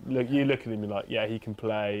mean, you look at him, you're like, yeah, he can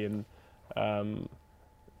play, and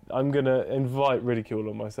I'm going to invite ridicule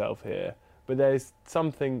on myself here, but there's a sort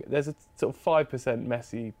of 5%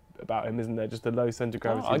 Messi about him, isn't there? Just the low centre of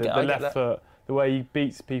gravity, the left foot, the way he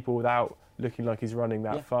beats people without looking like he's running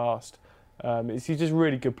that fast. He's just a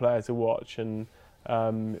really good player to watch, and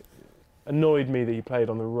annoyed me that he played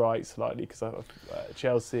on the right slightly because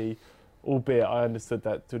Chelsea, albeit I understood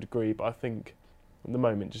that to a degree, but I think at the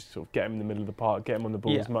moment, just sort of get him in the middle of the park, get him on the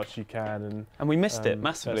ball Yeah. as much as you can, And we missed it let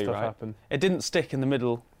massively, stuff right? happen. It didn't stick in the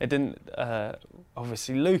middle. It didn't.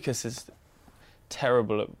 Obviously, Lucas is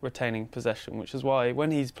terrible at retaining possession, which is why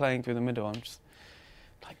when he's playing through the middle, I'm just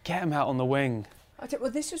like, get him out on the wing.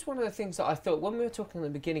 Well, this was one of the things that I thought when we were talking at the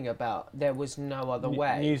beginning about there was no other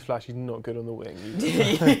way. Newsflash, he's not good on the wing.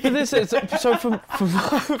 But this is, so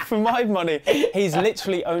for my money, he's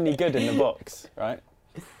literally only good in the box, right?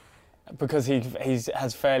 Because he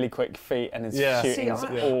has fairly quick feet and his Yeah. shooting's See,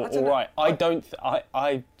 I all don't know. right.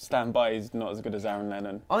 I stand by. He's not as good as Aaron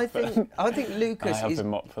Lennon. I think I Lucas have been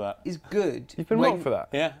mocked for that. is good. You've been when- wrong for that.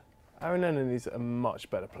 Yeah. Aaron Lennon is a much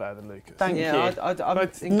better player than Lucas. Thank you. I'm But-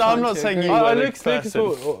 inclined No, I'm not to saying agree. you were the Lucas person.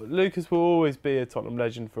 Lucas will always be a Tottenham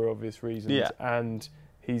legend for obvious reasons, Yeah. and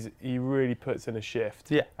he really puts in a shift,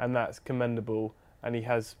 Yeah. and that's commendable. And he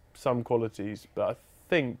has some qualities, but I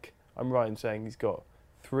think I'm right in saying he's got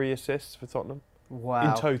 3 assists for Tottenham Wow.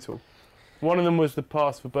 in total. One of them was the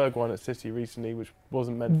pass for Bergwijn at City recently, which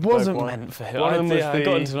wasn't meant for Wasn't Bergwijn. meant for him. One of them was I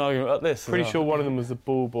got into an argument about this. as Pretty well. sure one of them was the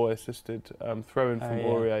ball boy assisted throw-in from yeah.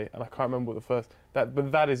 Aurier, and I can't remember what the first.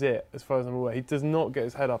 But that is it, as far as I'm aware. He does not get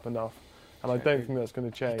his head up enough, and I don't think that's going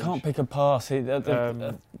to change. Can't pick a pass.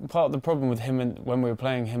 Part of the problem with him and when we were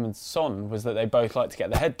playing him and Son was that they both like to get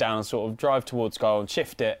the head down and sort of drive towards goal and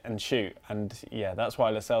shift it and shoot. And yeah, that's why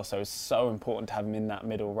Lo Celso is so important to have him in that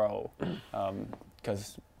middle role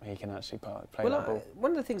because he can actually play that ball. One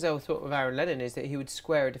of the things I thought with Aaron Lennon is that he would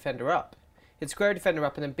square a defender up. He'd square a defender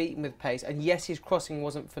up and then beat him with pace. And yes, his crossing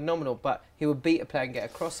wasn't phenomenal, but he would beat a player and get a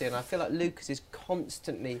cross in. I feel like Lucas is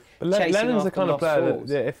constantly But chasing Lennon's the after kind of lost player balls.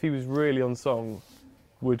 that if he was really on song,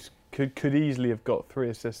 could easily have got 3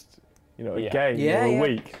 assists, a Yeah. game Yeah, or a yeah.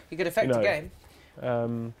 week. He could affect you know. a game.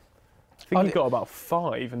 I think he got about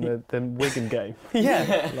 5 in the Wigan game.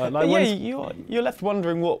 Yeah, Like but yeah, when- you're left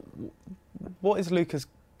wondering what is Lucas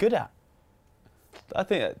good at? I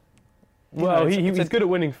think. Well, he's good at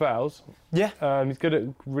winning fouls. Yeah. He's good at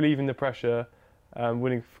relieving the pressure,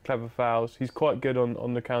 winning clever fouls. He's quite good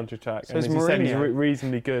on the counter attack. So And is as you said, he's Mourinho.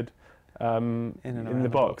 reasonly good and in around the the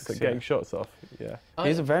box box, at getting yeah. shots off. Yeah.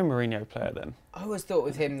 He's a very Mourinho player then. I always thought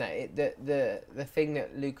with him that the thing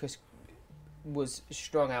that Lucas was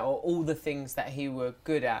strong at, or all the things that he were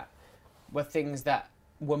good at, were things that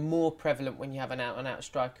were more prevalent when you have an out-and-out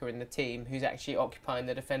striker in the team who's actually occupying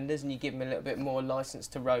the defenders, and you give him a little bit more licence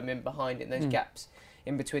to roam in behind in those gaps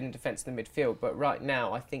in between the defence and the midfield. But right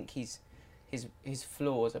now, I think his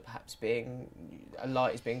flaws are perhaps a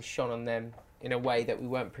light is being shone on them in a way that we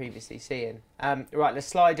weren't previously seeing. Right, let's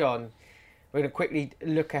slide on. We're going to quickly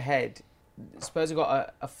look ahead. Spurs have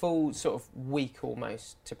got a full sort of week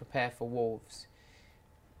almost to prepare for Wolves.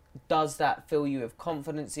 Does that fill you with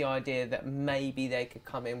confidence, the idea that maybe they could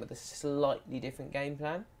come in with a slightly different game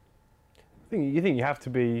plan? You think you have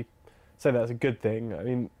to say that's a good thing. I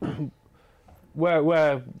mean,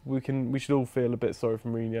 where we should all feel a bit sorry for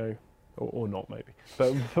Mourinho, or not maybe,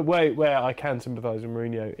 but where I can sympathise with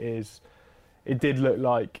Mourinho is it did look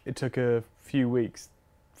like it took a few weeks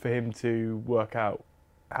for him to work out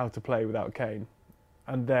how to play without Kane,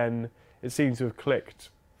 and then it seems to have clicked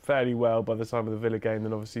fairly well by the time of the Villa game.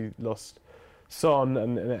 Then obviously lost Son,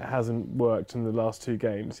 and it hasn't worked in the last 2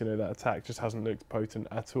 games. That attack just hasn't looked potent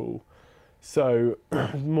at all. So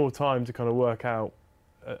more time to kind of work out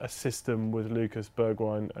a system with Lucas,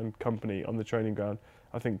 Bergwijn and company on the training ground,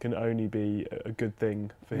 I think can only be a good thing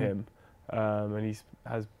for him. And he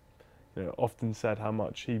has often said how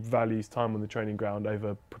much he values time on the training ground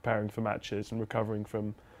over preparing for matches and recovering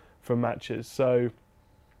from matches. So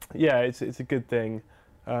yeah, it's a good thing.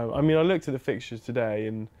 I mean, I looked at the fixtures today,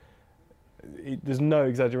 and there's no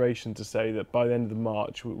exaggeration to say that by the end of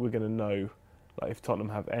March we're going to know if Tottenham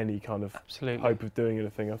have any kind of Absolutely. hope of doing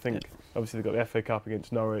anything. I think obviously they've got the FA Cup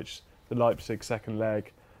against Norwich, the Leipzig second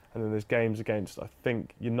leg, and then there's games against, I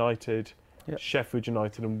think, United, Sheffield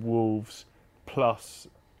United and Wolves, plus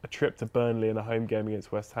a trip to Burnley and a home game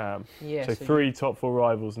against West Ham. Yeah, So 3 top 4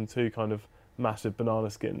 rivals and 2 kind of massive banana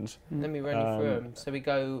skins. Let me run you through them. So we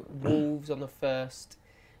go Wolves on the 1st,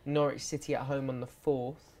 Norwich City at home on the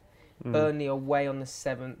 4th, Burnley away on the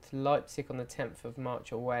 7th, Leipzig on the 10th of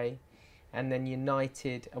March away, and then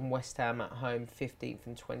United and West Ham at home 15th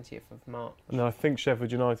and 20th of March. And then I think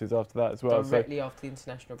Sheffield United's after that as well. Directly after the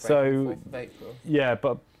international break, so- on the 4th of April. Yeah,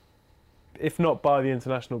 but if not by the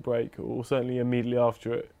international break, or certainly immediately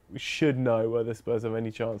after it, we should know whether Spurs have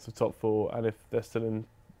any chance of top 4 and if they're still in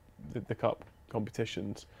the cup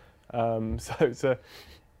competitions. So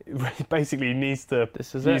it basically needs to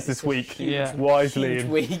This is use it. this week Yeah. wisely. Huge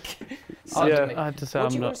and week. I Suddenly. had to say What I'm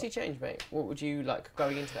do you not. want to see change, mate? What would you like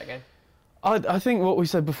going into that game? I think what we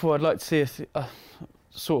said before, I'd like to see a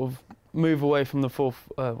sort of move away from the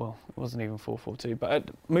well, it wasn't even 4-4-2, but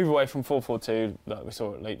move away from 4-4-2 that we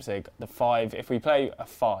saw at Leipzig. The 5, if we play a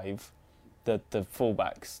 5, the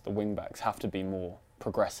fullbacks, the wing-backs have to be more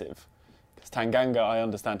progressive. Because Tanganga, I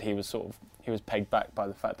understand he was pegged back by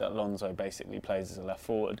the fact that Alonso basically plays as a left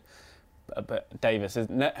forward. But Davis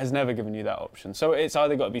has never given you that option. So it's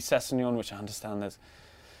either got to be Sessegnon, which I understand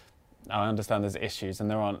there's issues and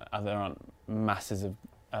there aren't masses of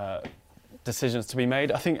decisions to be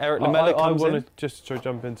made. I think Eric Lamela comes in. I want to just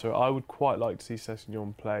jump into it. I would quite like to see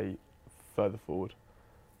Sessegnon play further forward.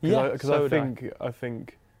 Because I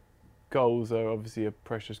think goals are obviously a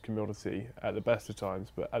precious commodity at the best of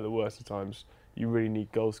times, but at the worst of times, you really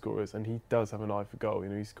need goal scorers, and he does have an eye for goal. You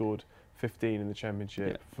know, he scored 15 in the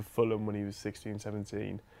Championship for Fulham when he was 16,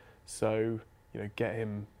 17. So, you know, get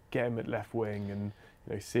him at left wing and,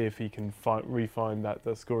 you know, see if he can refine that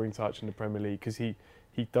scoring touch in the Premier League, because he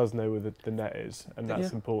does know where the net is, and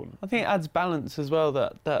that's important. I think it adds balance as well,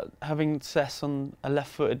 that having Sess on a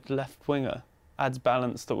left-footed left winger adds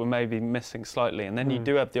balance that we're maybe missing slightly. And then you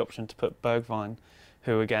do have the option to put Bergwijn,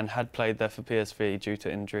 who again had played there for PSV due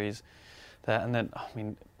to injuries there, and then, I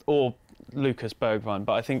mean, or Lucas Bergwijn.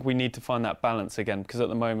 But I think we need to find that balance again, because at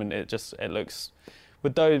the moment it looks,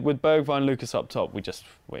 with Bergwijn, Lucas up top, we're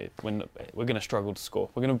going to struggle to score.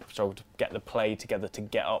 We're going to struggle to get the play together to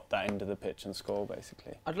get up that end of the pitch and score,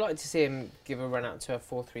 basically. I'd like to see him give a run out to a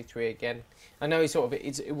 4-3-3 again. I know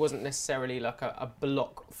it wasn't necessarily like a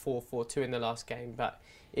block 4-4-2 in the last game, but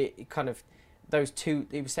it kind of,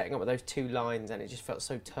 he was setting up with those two lines, and it just felt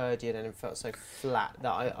so turgid and it felt so flat that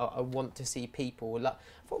I want to see people, like,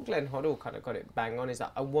 I thought Glenn Hoddle kind of got it bang on, is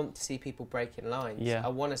that I want to see people breaking lines. Yeah. I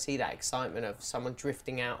want to see that excitement of someone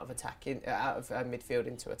drifting out of midfield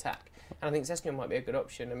into attack. And I think Sessegnon might be a good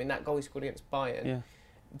option. I mean, that goal he scored against Bayern,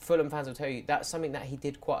 Fulham fans will tell you that's something that he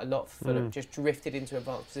did quite a lot for Fulham, just drifted into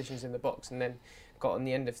advanced positions in the box and then got on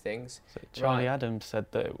the end of things. So Charlie Adams said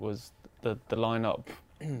that it was the lineup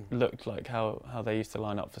looked like how they used to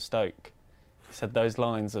line up for Stoke. He said those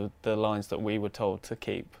lines are the lines that we were told to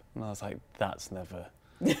keep, and I was like, that's never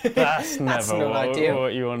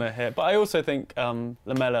what you want to hear. But I also think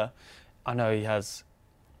Lamela, I know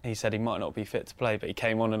he said he might not be fit to play, but he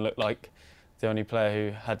came on and looked like the only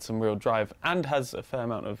player who had some real drive and has a fair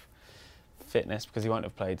amount of fitness, because he won't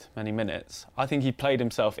have played many minutes. I think he played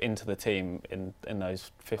himself into the team in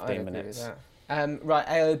those 15 minutes. Right,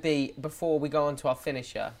 AOB, before we go on to our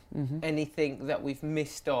finisher, anything that we've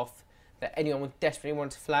missed off that anyone would desperately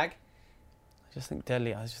want to flag? I just think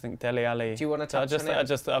Dele Alli. Do you want to touch on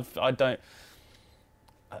it?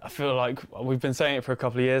 I feel like we've been saying it for a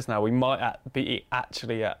couple of years now. We might be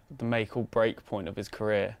actually at the make or break point of his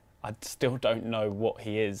career. I still don't know what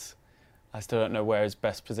he is. I still don't know where his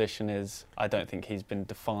best position is. I don't think he's been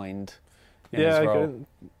defined in his role.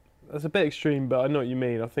 That's a bit extreme, but I know what you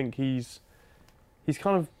mean. I think he's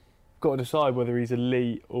kind of got to decide whether he's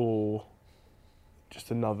elite or just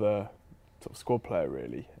another sort of squad player,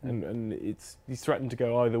 really. And he's threatened to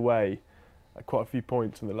go either way at quite a few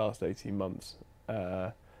points in the last 18 months.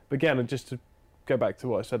 But again, just to go back to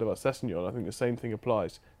what I said about Sessegnon, I think the same thing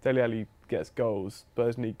applies. Dele Alli gets goals,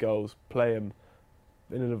 Spurs need goals, play him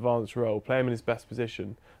in an advanced role, play him in his best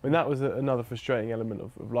position. I mean, that was another frustrating element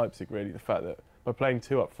of Leipzig, really, the fact that by playing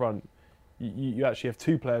two up front, you actually have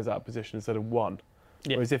two players out of position instead of one.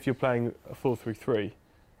 Yeah. Whereas if you're playing a 4-3-3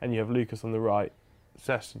 and you have Lucas on the right,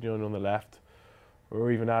 Sessegnon on the left,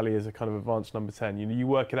 or even Ali as a kind of advanced number 10, you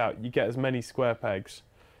work it out. You get as many square pegs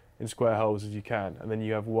in square holes as you can, and then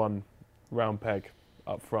you have one round peg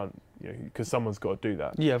up front, because someone's got to do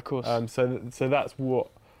that. Yeah, of course. So that's what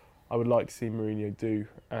I would like to see Mourinho do,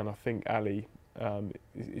 and I think Ali,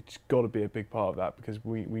 it's got to be a big part of that, because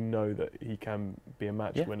we know that he can be a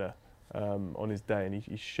match winner on his day, and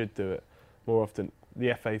he should do it more often.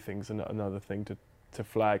 The FA thing's another thing to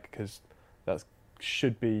flag, because that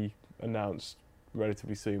should be announced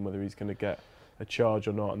relatively soon, whether he's going to get a charge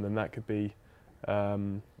or not, and then that could be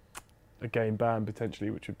a game ban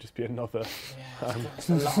potentially, which would just be another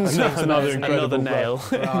another nail.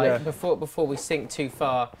 Right, before we sink too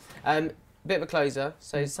far, bit of a closer.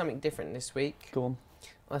 So something different this week. Go on.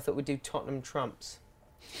 I thought we'd do Tottenham trumps.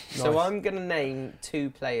 Nice. So I'm going to name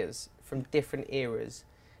two players from different eras,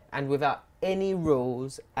 and without any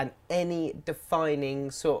rules and any defining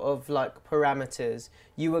sort of like parameters,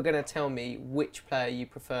 you were going to tell me which player you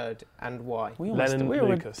preferred and why.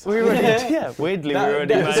 Lucas. Weirdly, we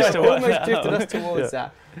already managed to almost work drifted us towards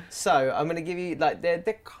that. So I'm going to give you, like, they're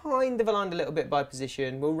kind of aligned a little bit by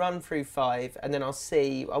position. We'll run through 5, and then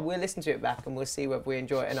we'll listen to it back, and we'll see whether we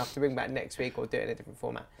enjoy it enough to bring back next week or do it in a different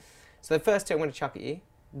format. So the first two I'm going to chuck at you: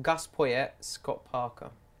 Gus Poyet, Scott Parker.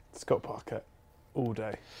 Scott Parker, all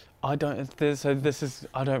day. I don't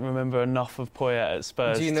remember enough of Poyet at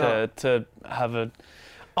Spurs Do you not? to have a.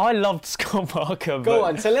 I loved Scott Parker. Go but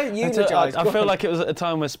on, so let you eulogize. I feel like it was at a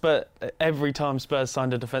time where every time Spurs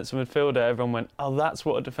signed a defensive midfielder, everyone went, "Oh, that's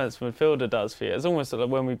what a defensive midfielder does for you." It's almost like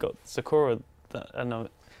when we got Sakura, and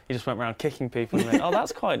he just went around kicking people and went, "Oh,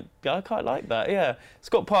 I quite like that." Yeah,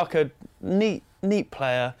 Scott Parker, neat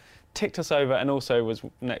player, ticked us over, and also was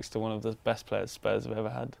next to one of the best players Spurs have ever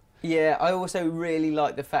had. Yeah, I also really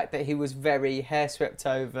like the fact that he was very hair swept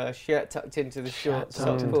over, shirt tucked into the shorts,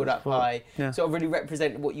 socks pulled up high. Yeah. Sort of really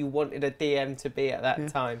represented what you wanted a DM to be at that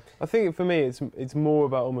time. I think for me, it's more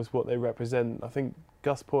about almost what they represent. I think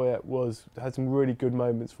Gus Poyet had some really good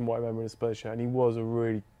moments from what I remember in a Spurs shirt, and he was a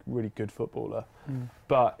really, really good footballer.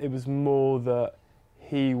 But it was more that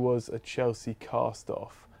he was a Chelsea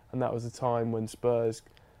cast-off, and that was a time when Spurs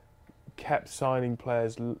kept signing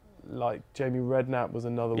players like Jamie Redknapp was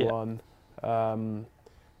another one,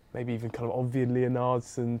 maybe even kind of Ovian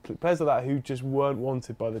Leonardson, players like that who just weren't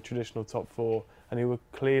wanted by the traditional top four and who were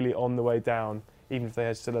clearly on the way down, even if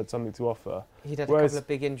they still had something to offer. He'd had a couple of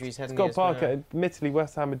big injuries, hadn't he? Scott Parker, admittedly,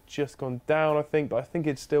 West Ham had just gone down, I think, but I think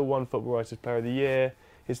he'd still won Football Writers Player of the Year.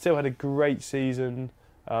 He still had a great season.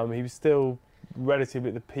 He was still relatively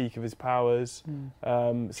at the peak of his powers.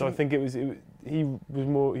 So I think he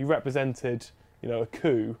represented, a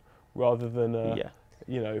coup rather than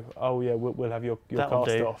we'll have your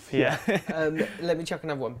cast off. Yeah. Let me chuck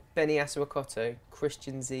another one. Benny Asuakoto,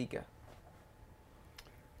 Christian Ziege.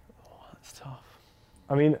 Oh, that's tough.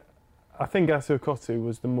 I mean, I think Asuakoto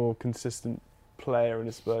was the more consistent player in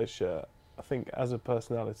a Spurs shirt. I think as a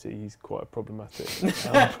personality, he's quite problematic.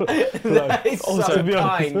 That is so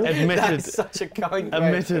kind. That's such a kind.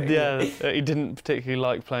 Admitted, that he didn't particularly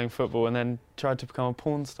like playing football, and then tried to become a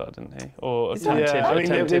porn star, didn't he? Or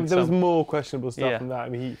attempted. There was more questionable stuff than that. I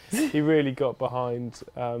mean, he really got behind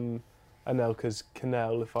Anelka's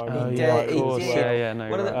canal, if I remember right. Of course.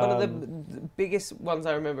 One of the biggest ones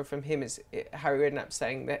I remember from him is Harry Redknapp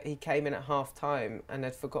saying that he came in at half time and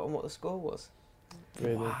had forgotten what the score was.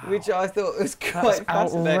 Really? Wow. Which I thought was quite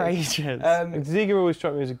fascinating. Outrageous. Ziege always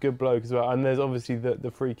struck me as a good bloke as well, and there's obviously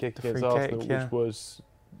the free kick against Arsenal, which was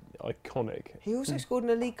iconic. He also scored in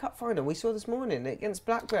a League Cup final. We saw this morning against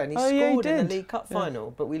Blackburn. He scored in the League Cup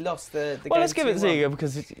final, but we lost the game. Well, let's give it Ziege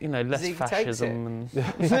because less Ziege fascism.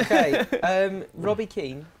 Okay, Robbie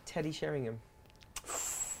Keane, Teddy Sheringham.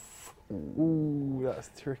 Ooh, that's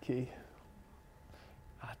tricky.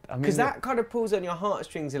 Because that kind of pulls on your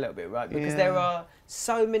heartstrings a little bit, right? Because there are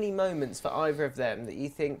so many moments for either of them that you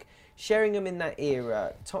think, Sheringham in that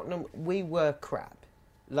era, Tottenham, we were crap.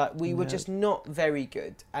 Like, we were just not very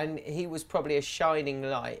good. And he was probably a shining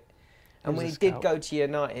light. And when he did go to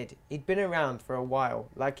United, he'd been around for a while.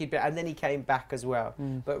 And then he came back as well.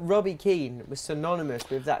 But Robbie Keane was synonymous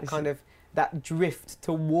with that kind of, that drift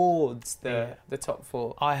towards the top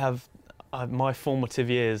four. My formative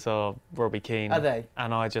years are Robbie Keane. Are they?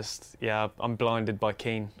 And I'm blinded by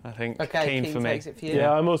Keane, I think. Okay, Keane for me. Takes it for you.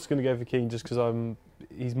 Yeah, I'm also going to go for Keane just because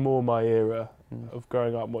he's more my era of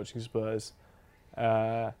growing up watching Spurs.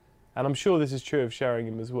 And I'm sure this is true of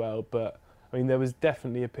Sheringham as well, but I mean, there was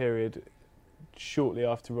definitely a period shortly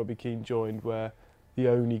after Robbie Keane joined where the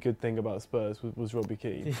only good thing about Spurs was Robbie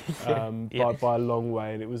Keane, by a long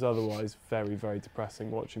way, and it was otherwise very, very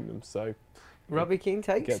depressing watching them. So Robbie Keane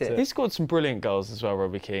takes it. He scored some brilliant goals as well,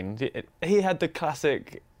 Robbie Keane. He had the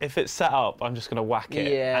classic, if it's set up, I'm just going to whack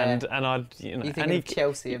it. Yeah. And I'd, You think of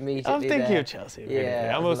Chelsea immediately. I'm thinking of Chelsea immediately.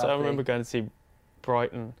 Yeah, I remember going to see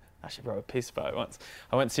Brighton. I actually wrote a piece about it once.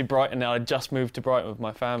 I went to see Brighton, and I just moved to Brighton with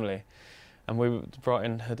my family. And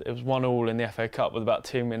it was 1-1 in the FA Cup with about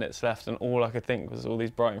 2 minutes left, and all I could think was all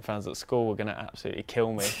these Brighton fans at school were going to absolutely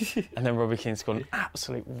kill me. And then Robbie Keane scored an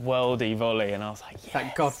absolute worldy volley, and I was like, yes,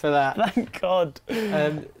 thank God for that. Thank God.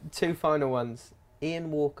 Two final ones.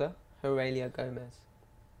 Ian Walker, Aurelio Gomez.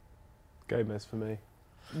 Gomez for me.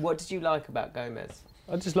 What did you like about Gomez?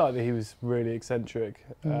 I just liked that he was really eccentric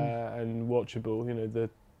and watchable.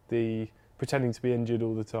 The pretending to be injured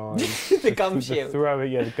all the time. The gum shield. The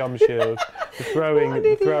throwing, the gum shield. The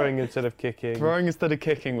throwing instead of kicking. Throwing instead of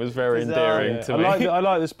kicking was very endearing to me. I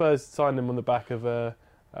like the Spurs signed him on the back of a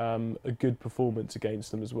good performance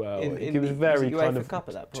against them as well. It was very kind of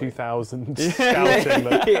 2000 scouting.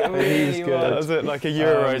 Really he was good. Was it like a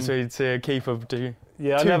Euros where you'd see a keeper do?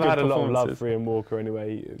 Yeah, I never had a lot of love for Ian Walker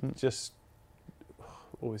anyway. Just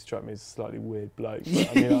always struck me as a slightly weird bloke.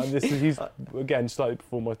 But, I mean, he's again slightly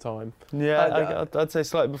before my time. Yeah, I'd say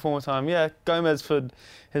slightly before my time. Yeah, Gomez for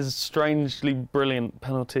his strangely brilliant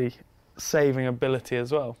penalty saving ability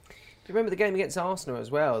as well. you remember the game against Arsenal as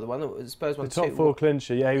well? The one that was Spurs won The top 2? four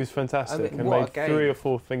clincher, yeah, he was fantastic and what a made game. 3 or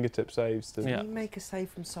 4 fingertip saves. Did he make a save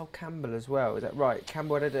from Sol Campbell as well? Is that right?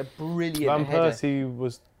 Campbell had a brilliant Van header. Persie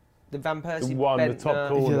was The Van Persie the one, the top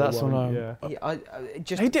corner. Yeah, that's one. one. Yeah.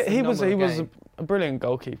 He was a brilliant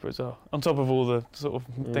goalkeeper as well. On top of all the sort of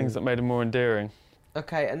things that made him more endearing.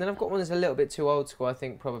 Okay, and then I've got one that's a little bit too old school, I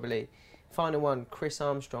think, probably. Final one, Chris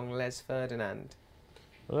Armstrong, Les Ferdinand.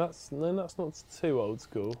 Well, that's not too old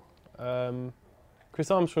school. Chris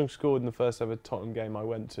Armstrong scored in the first ever Tottenham game I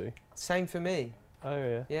went to. Same for me. Oh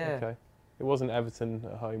yeah. Yeah. Okay. It wasn't Everton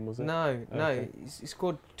at home, was it? No. Okay. He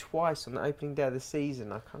scored twice on the opening day of the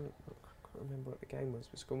season. I can't remember what the game was.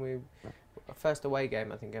 Our first away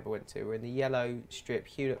game I think I ever went to. We're in the yellow strip,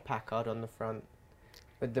 Hewlett Packard on the front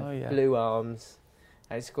with the blue arms.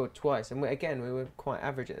 And he scored twice. And we were quite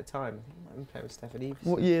average at the time. I'm playing with Stefan Eves.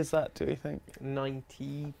 What year is that, do you think?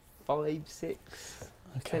 95, 6,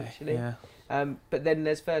 Okay, potentially. yeah. But then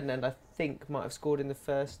Les Ferdinand, I think, might have scored in the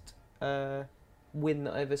first win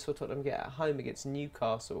that I ever saw Tottenham get at home against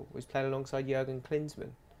Newcastle. He was playing alongside Jurgen Klinsmann.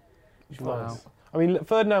 Wow. I mean,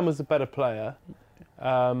 Ferdinand was a better player,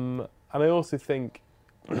 and I also think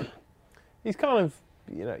he's kind of,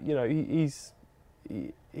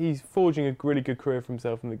 he's forging a really good career for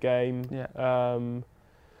himself in the game. Yeah.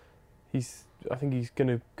 I think he's going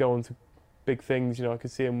to go on to big things. I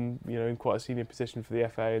could see him, in quite a senior position for the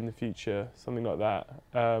FA in the future, something like that.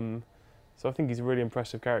 So I think he's a really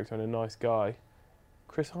impressive character and a nice guy.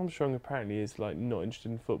 Chris Armstrong apparently is not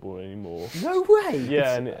interested in football anymore. No way.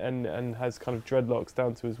 Yeah, and has kind of dreadlocks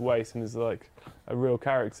down to his waist and is like a real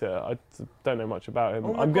character. I don't know much about him.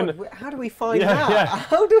 Oh my God. How do we find that? Yeah.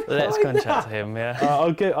 How do we Let's find go and that? chat to him. Yeah.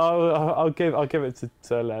 I'll give it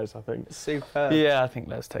to Les, I think. Superb. Yeah, I think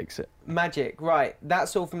Les takes it. Magic. Right.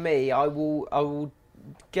 That's all from me. I will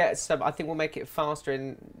get some. I think we'll make it faster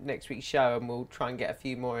in next week's show, and we'll try and get a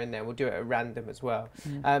few more in there. We'll do it at random as well.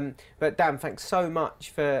 But Dan, thanks so much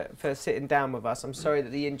for sitting down with us. I'm sorry that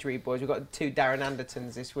the injury boys. We've got 2 Darren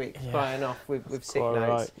Andertons this week flying off with sick All notes.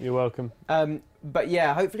 right, you're welcome. But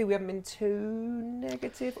yeah, hopefully we haven't been too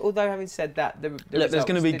negative. Although having said that, Look, there's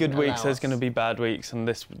going to be good weeks. There's going to be bad weeks, and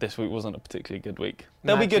this week wasn't a particularly good week.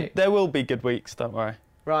 There'll be good. There will be good weeks. Don't worry.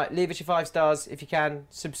 Right, leave us your 5 stars if you can.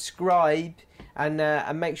 Subscribe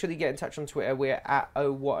and make sure that you get in touch on Twitter. We're at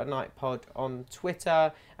Oh What a Night Pod on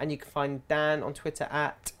Twitter, and you can find Dan on Twitter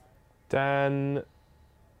at Dan.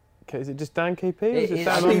 Is it just Dan KP? Or is it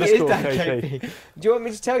I Dan think it is underscore Dan KP? KP. Do you want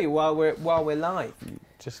me to tell you while we're live?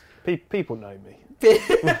 Just people know me. Dan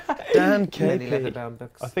Many KP. leather-bound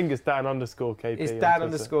books. I think it's Dan underscore KP. It's on Dan Twitter.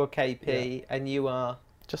 underscore KP, and you are.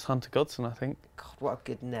 Just Hunter Godson, I think. God, what a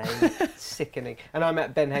good name. Sickening. And I'm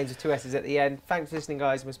at Ben Haynes with 2 S's at the end. Thanks for listening,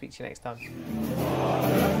 guys, and we'll speak to you next time.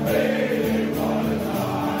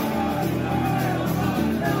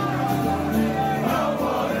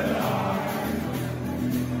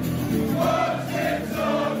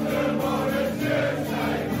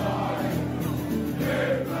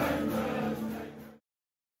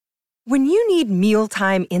 When you need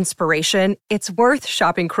mealtime inspiration, it's worth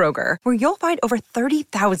shopping Kroger, where you'll find over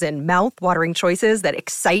 30,000 mouth-watering choices that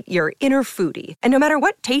excite your inner foodie. And no matter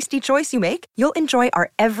what tasty choice you make, you'll enjoy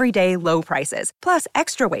our everyday low prices, plus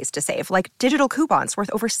extra ways to save, like digital coupons worth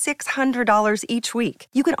over $600 each week.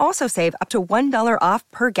 You can also save up to $1 off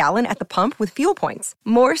per gallon at the pump with fuel points.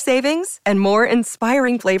 More savings and more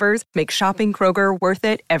inspiring flavors make shopping Kroger worth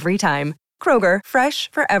it every time. Kroger,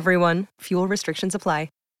 fresh for everyone. Fuel restrictions apply.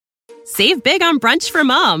 Save big on brunch for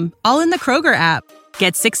mom, all in the Kroger app.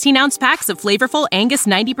 Get 16-ounce packs of flavorful Angus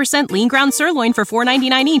 90% lean ground sirloin for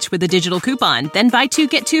 $4.99 each with a digital coupon. Then buy 2,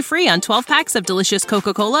 get 2 free on 12 packs of delicious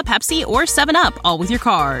Coca-Cola, Pepsi, or 7-Up, all with your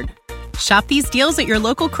card. Shop these deals at your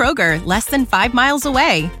local Kroger, less than 5 miles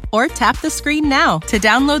away. Or tap the screen now to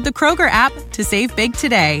download the Kroger app to save big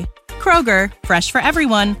today. Kroger, fresh for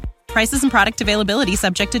everyone. Prices and product availability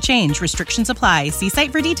subject to change. Restrictions apply. See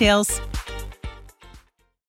site for details.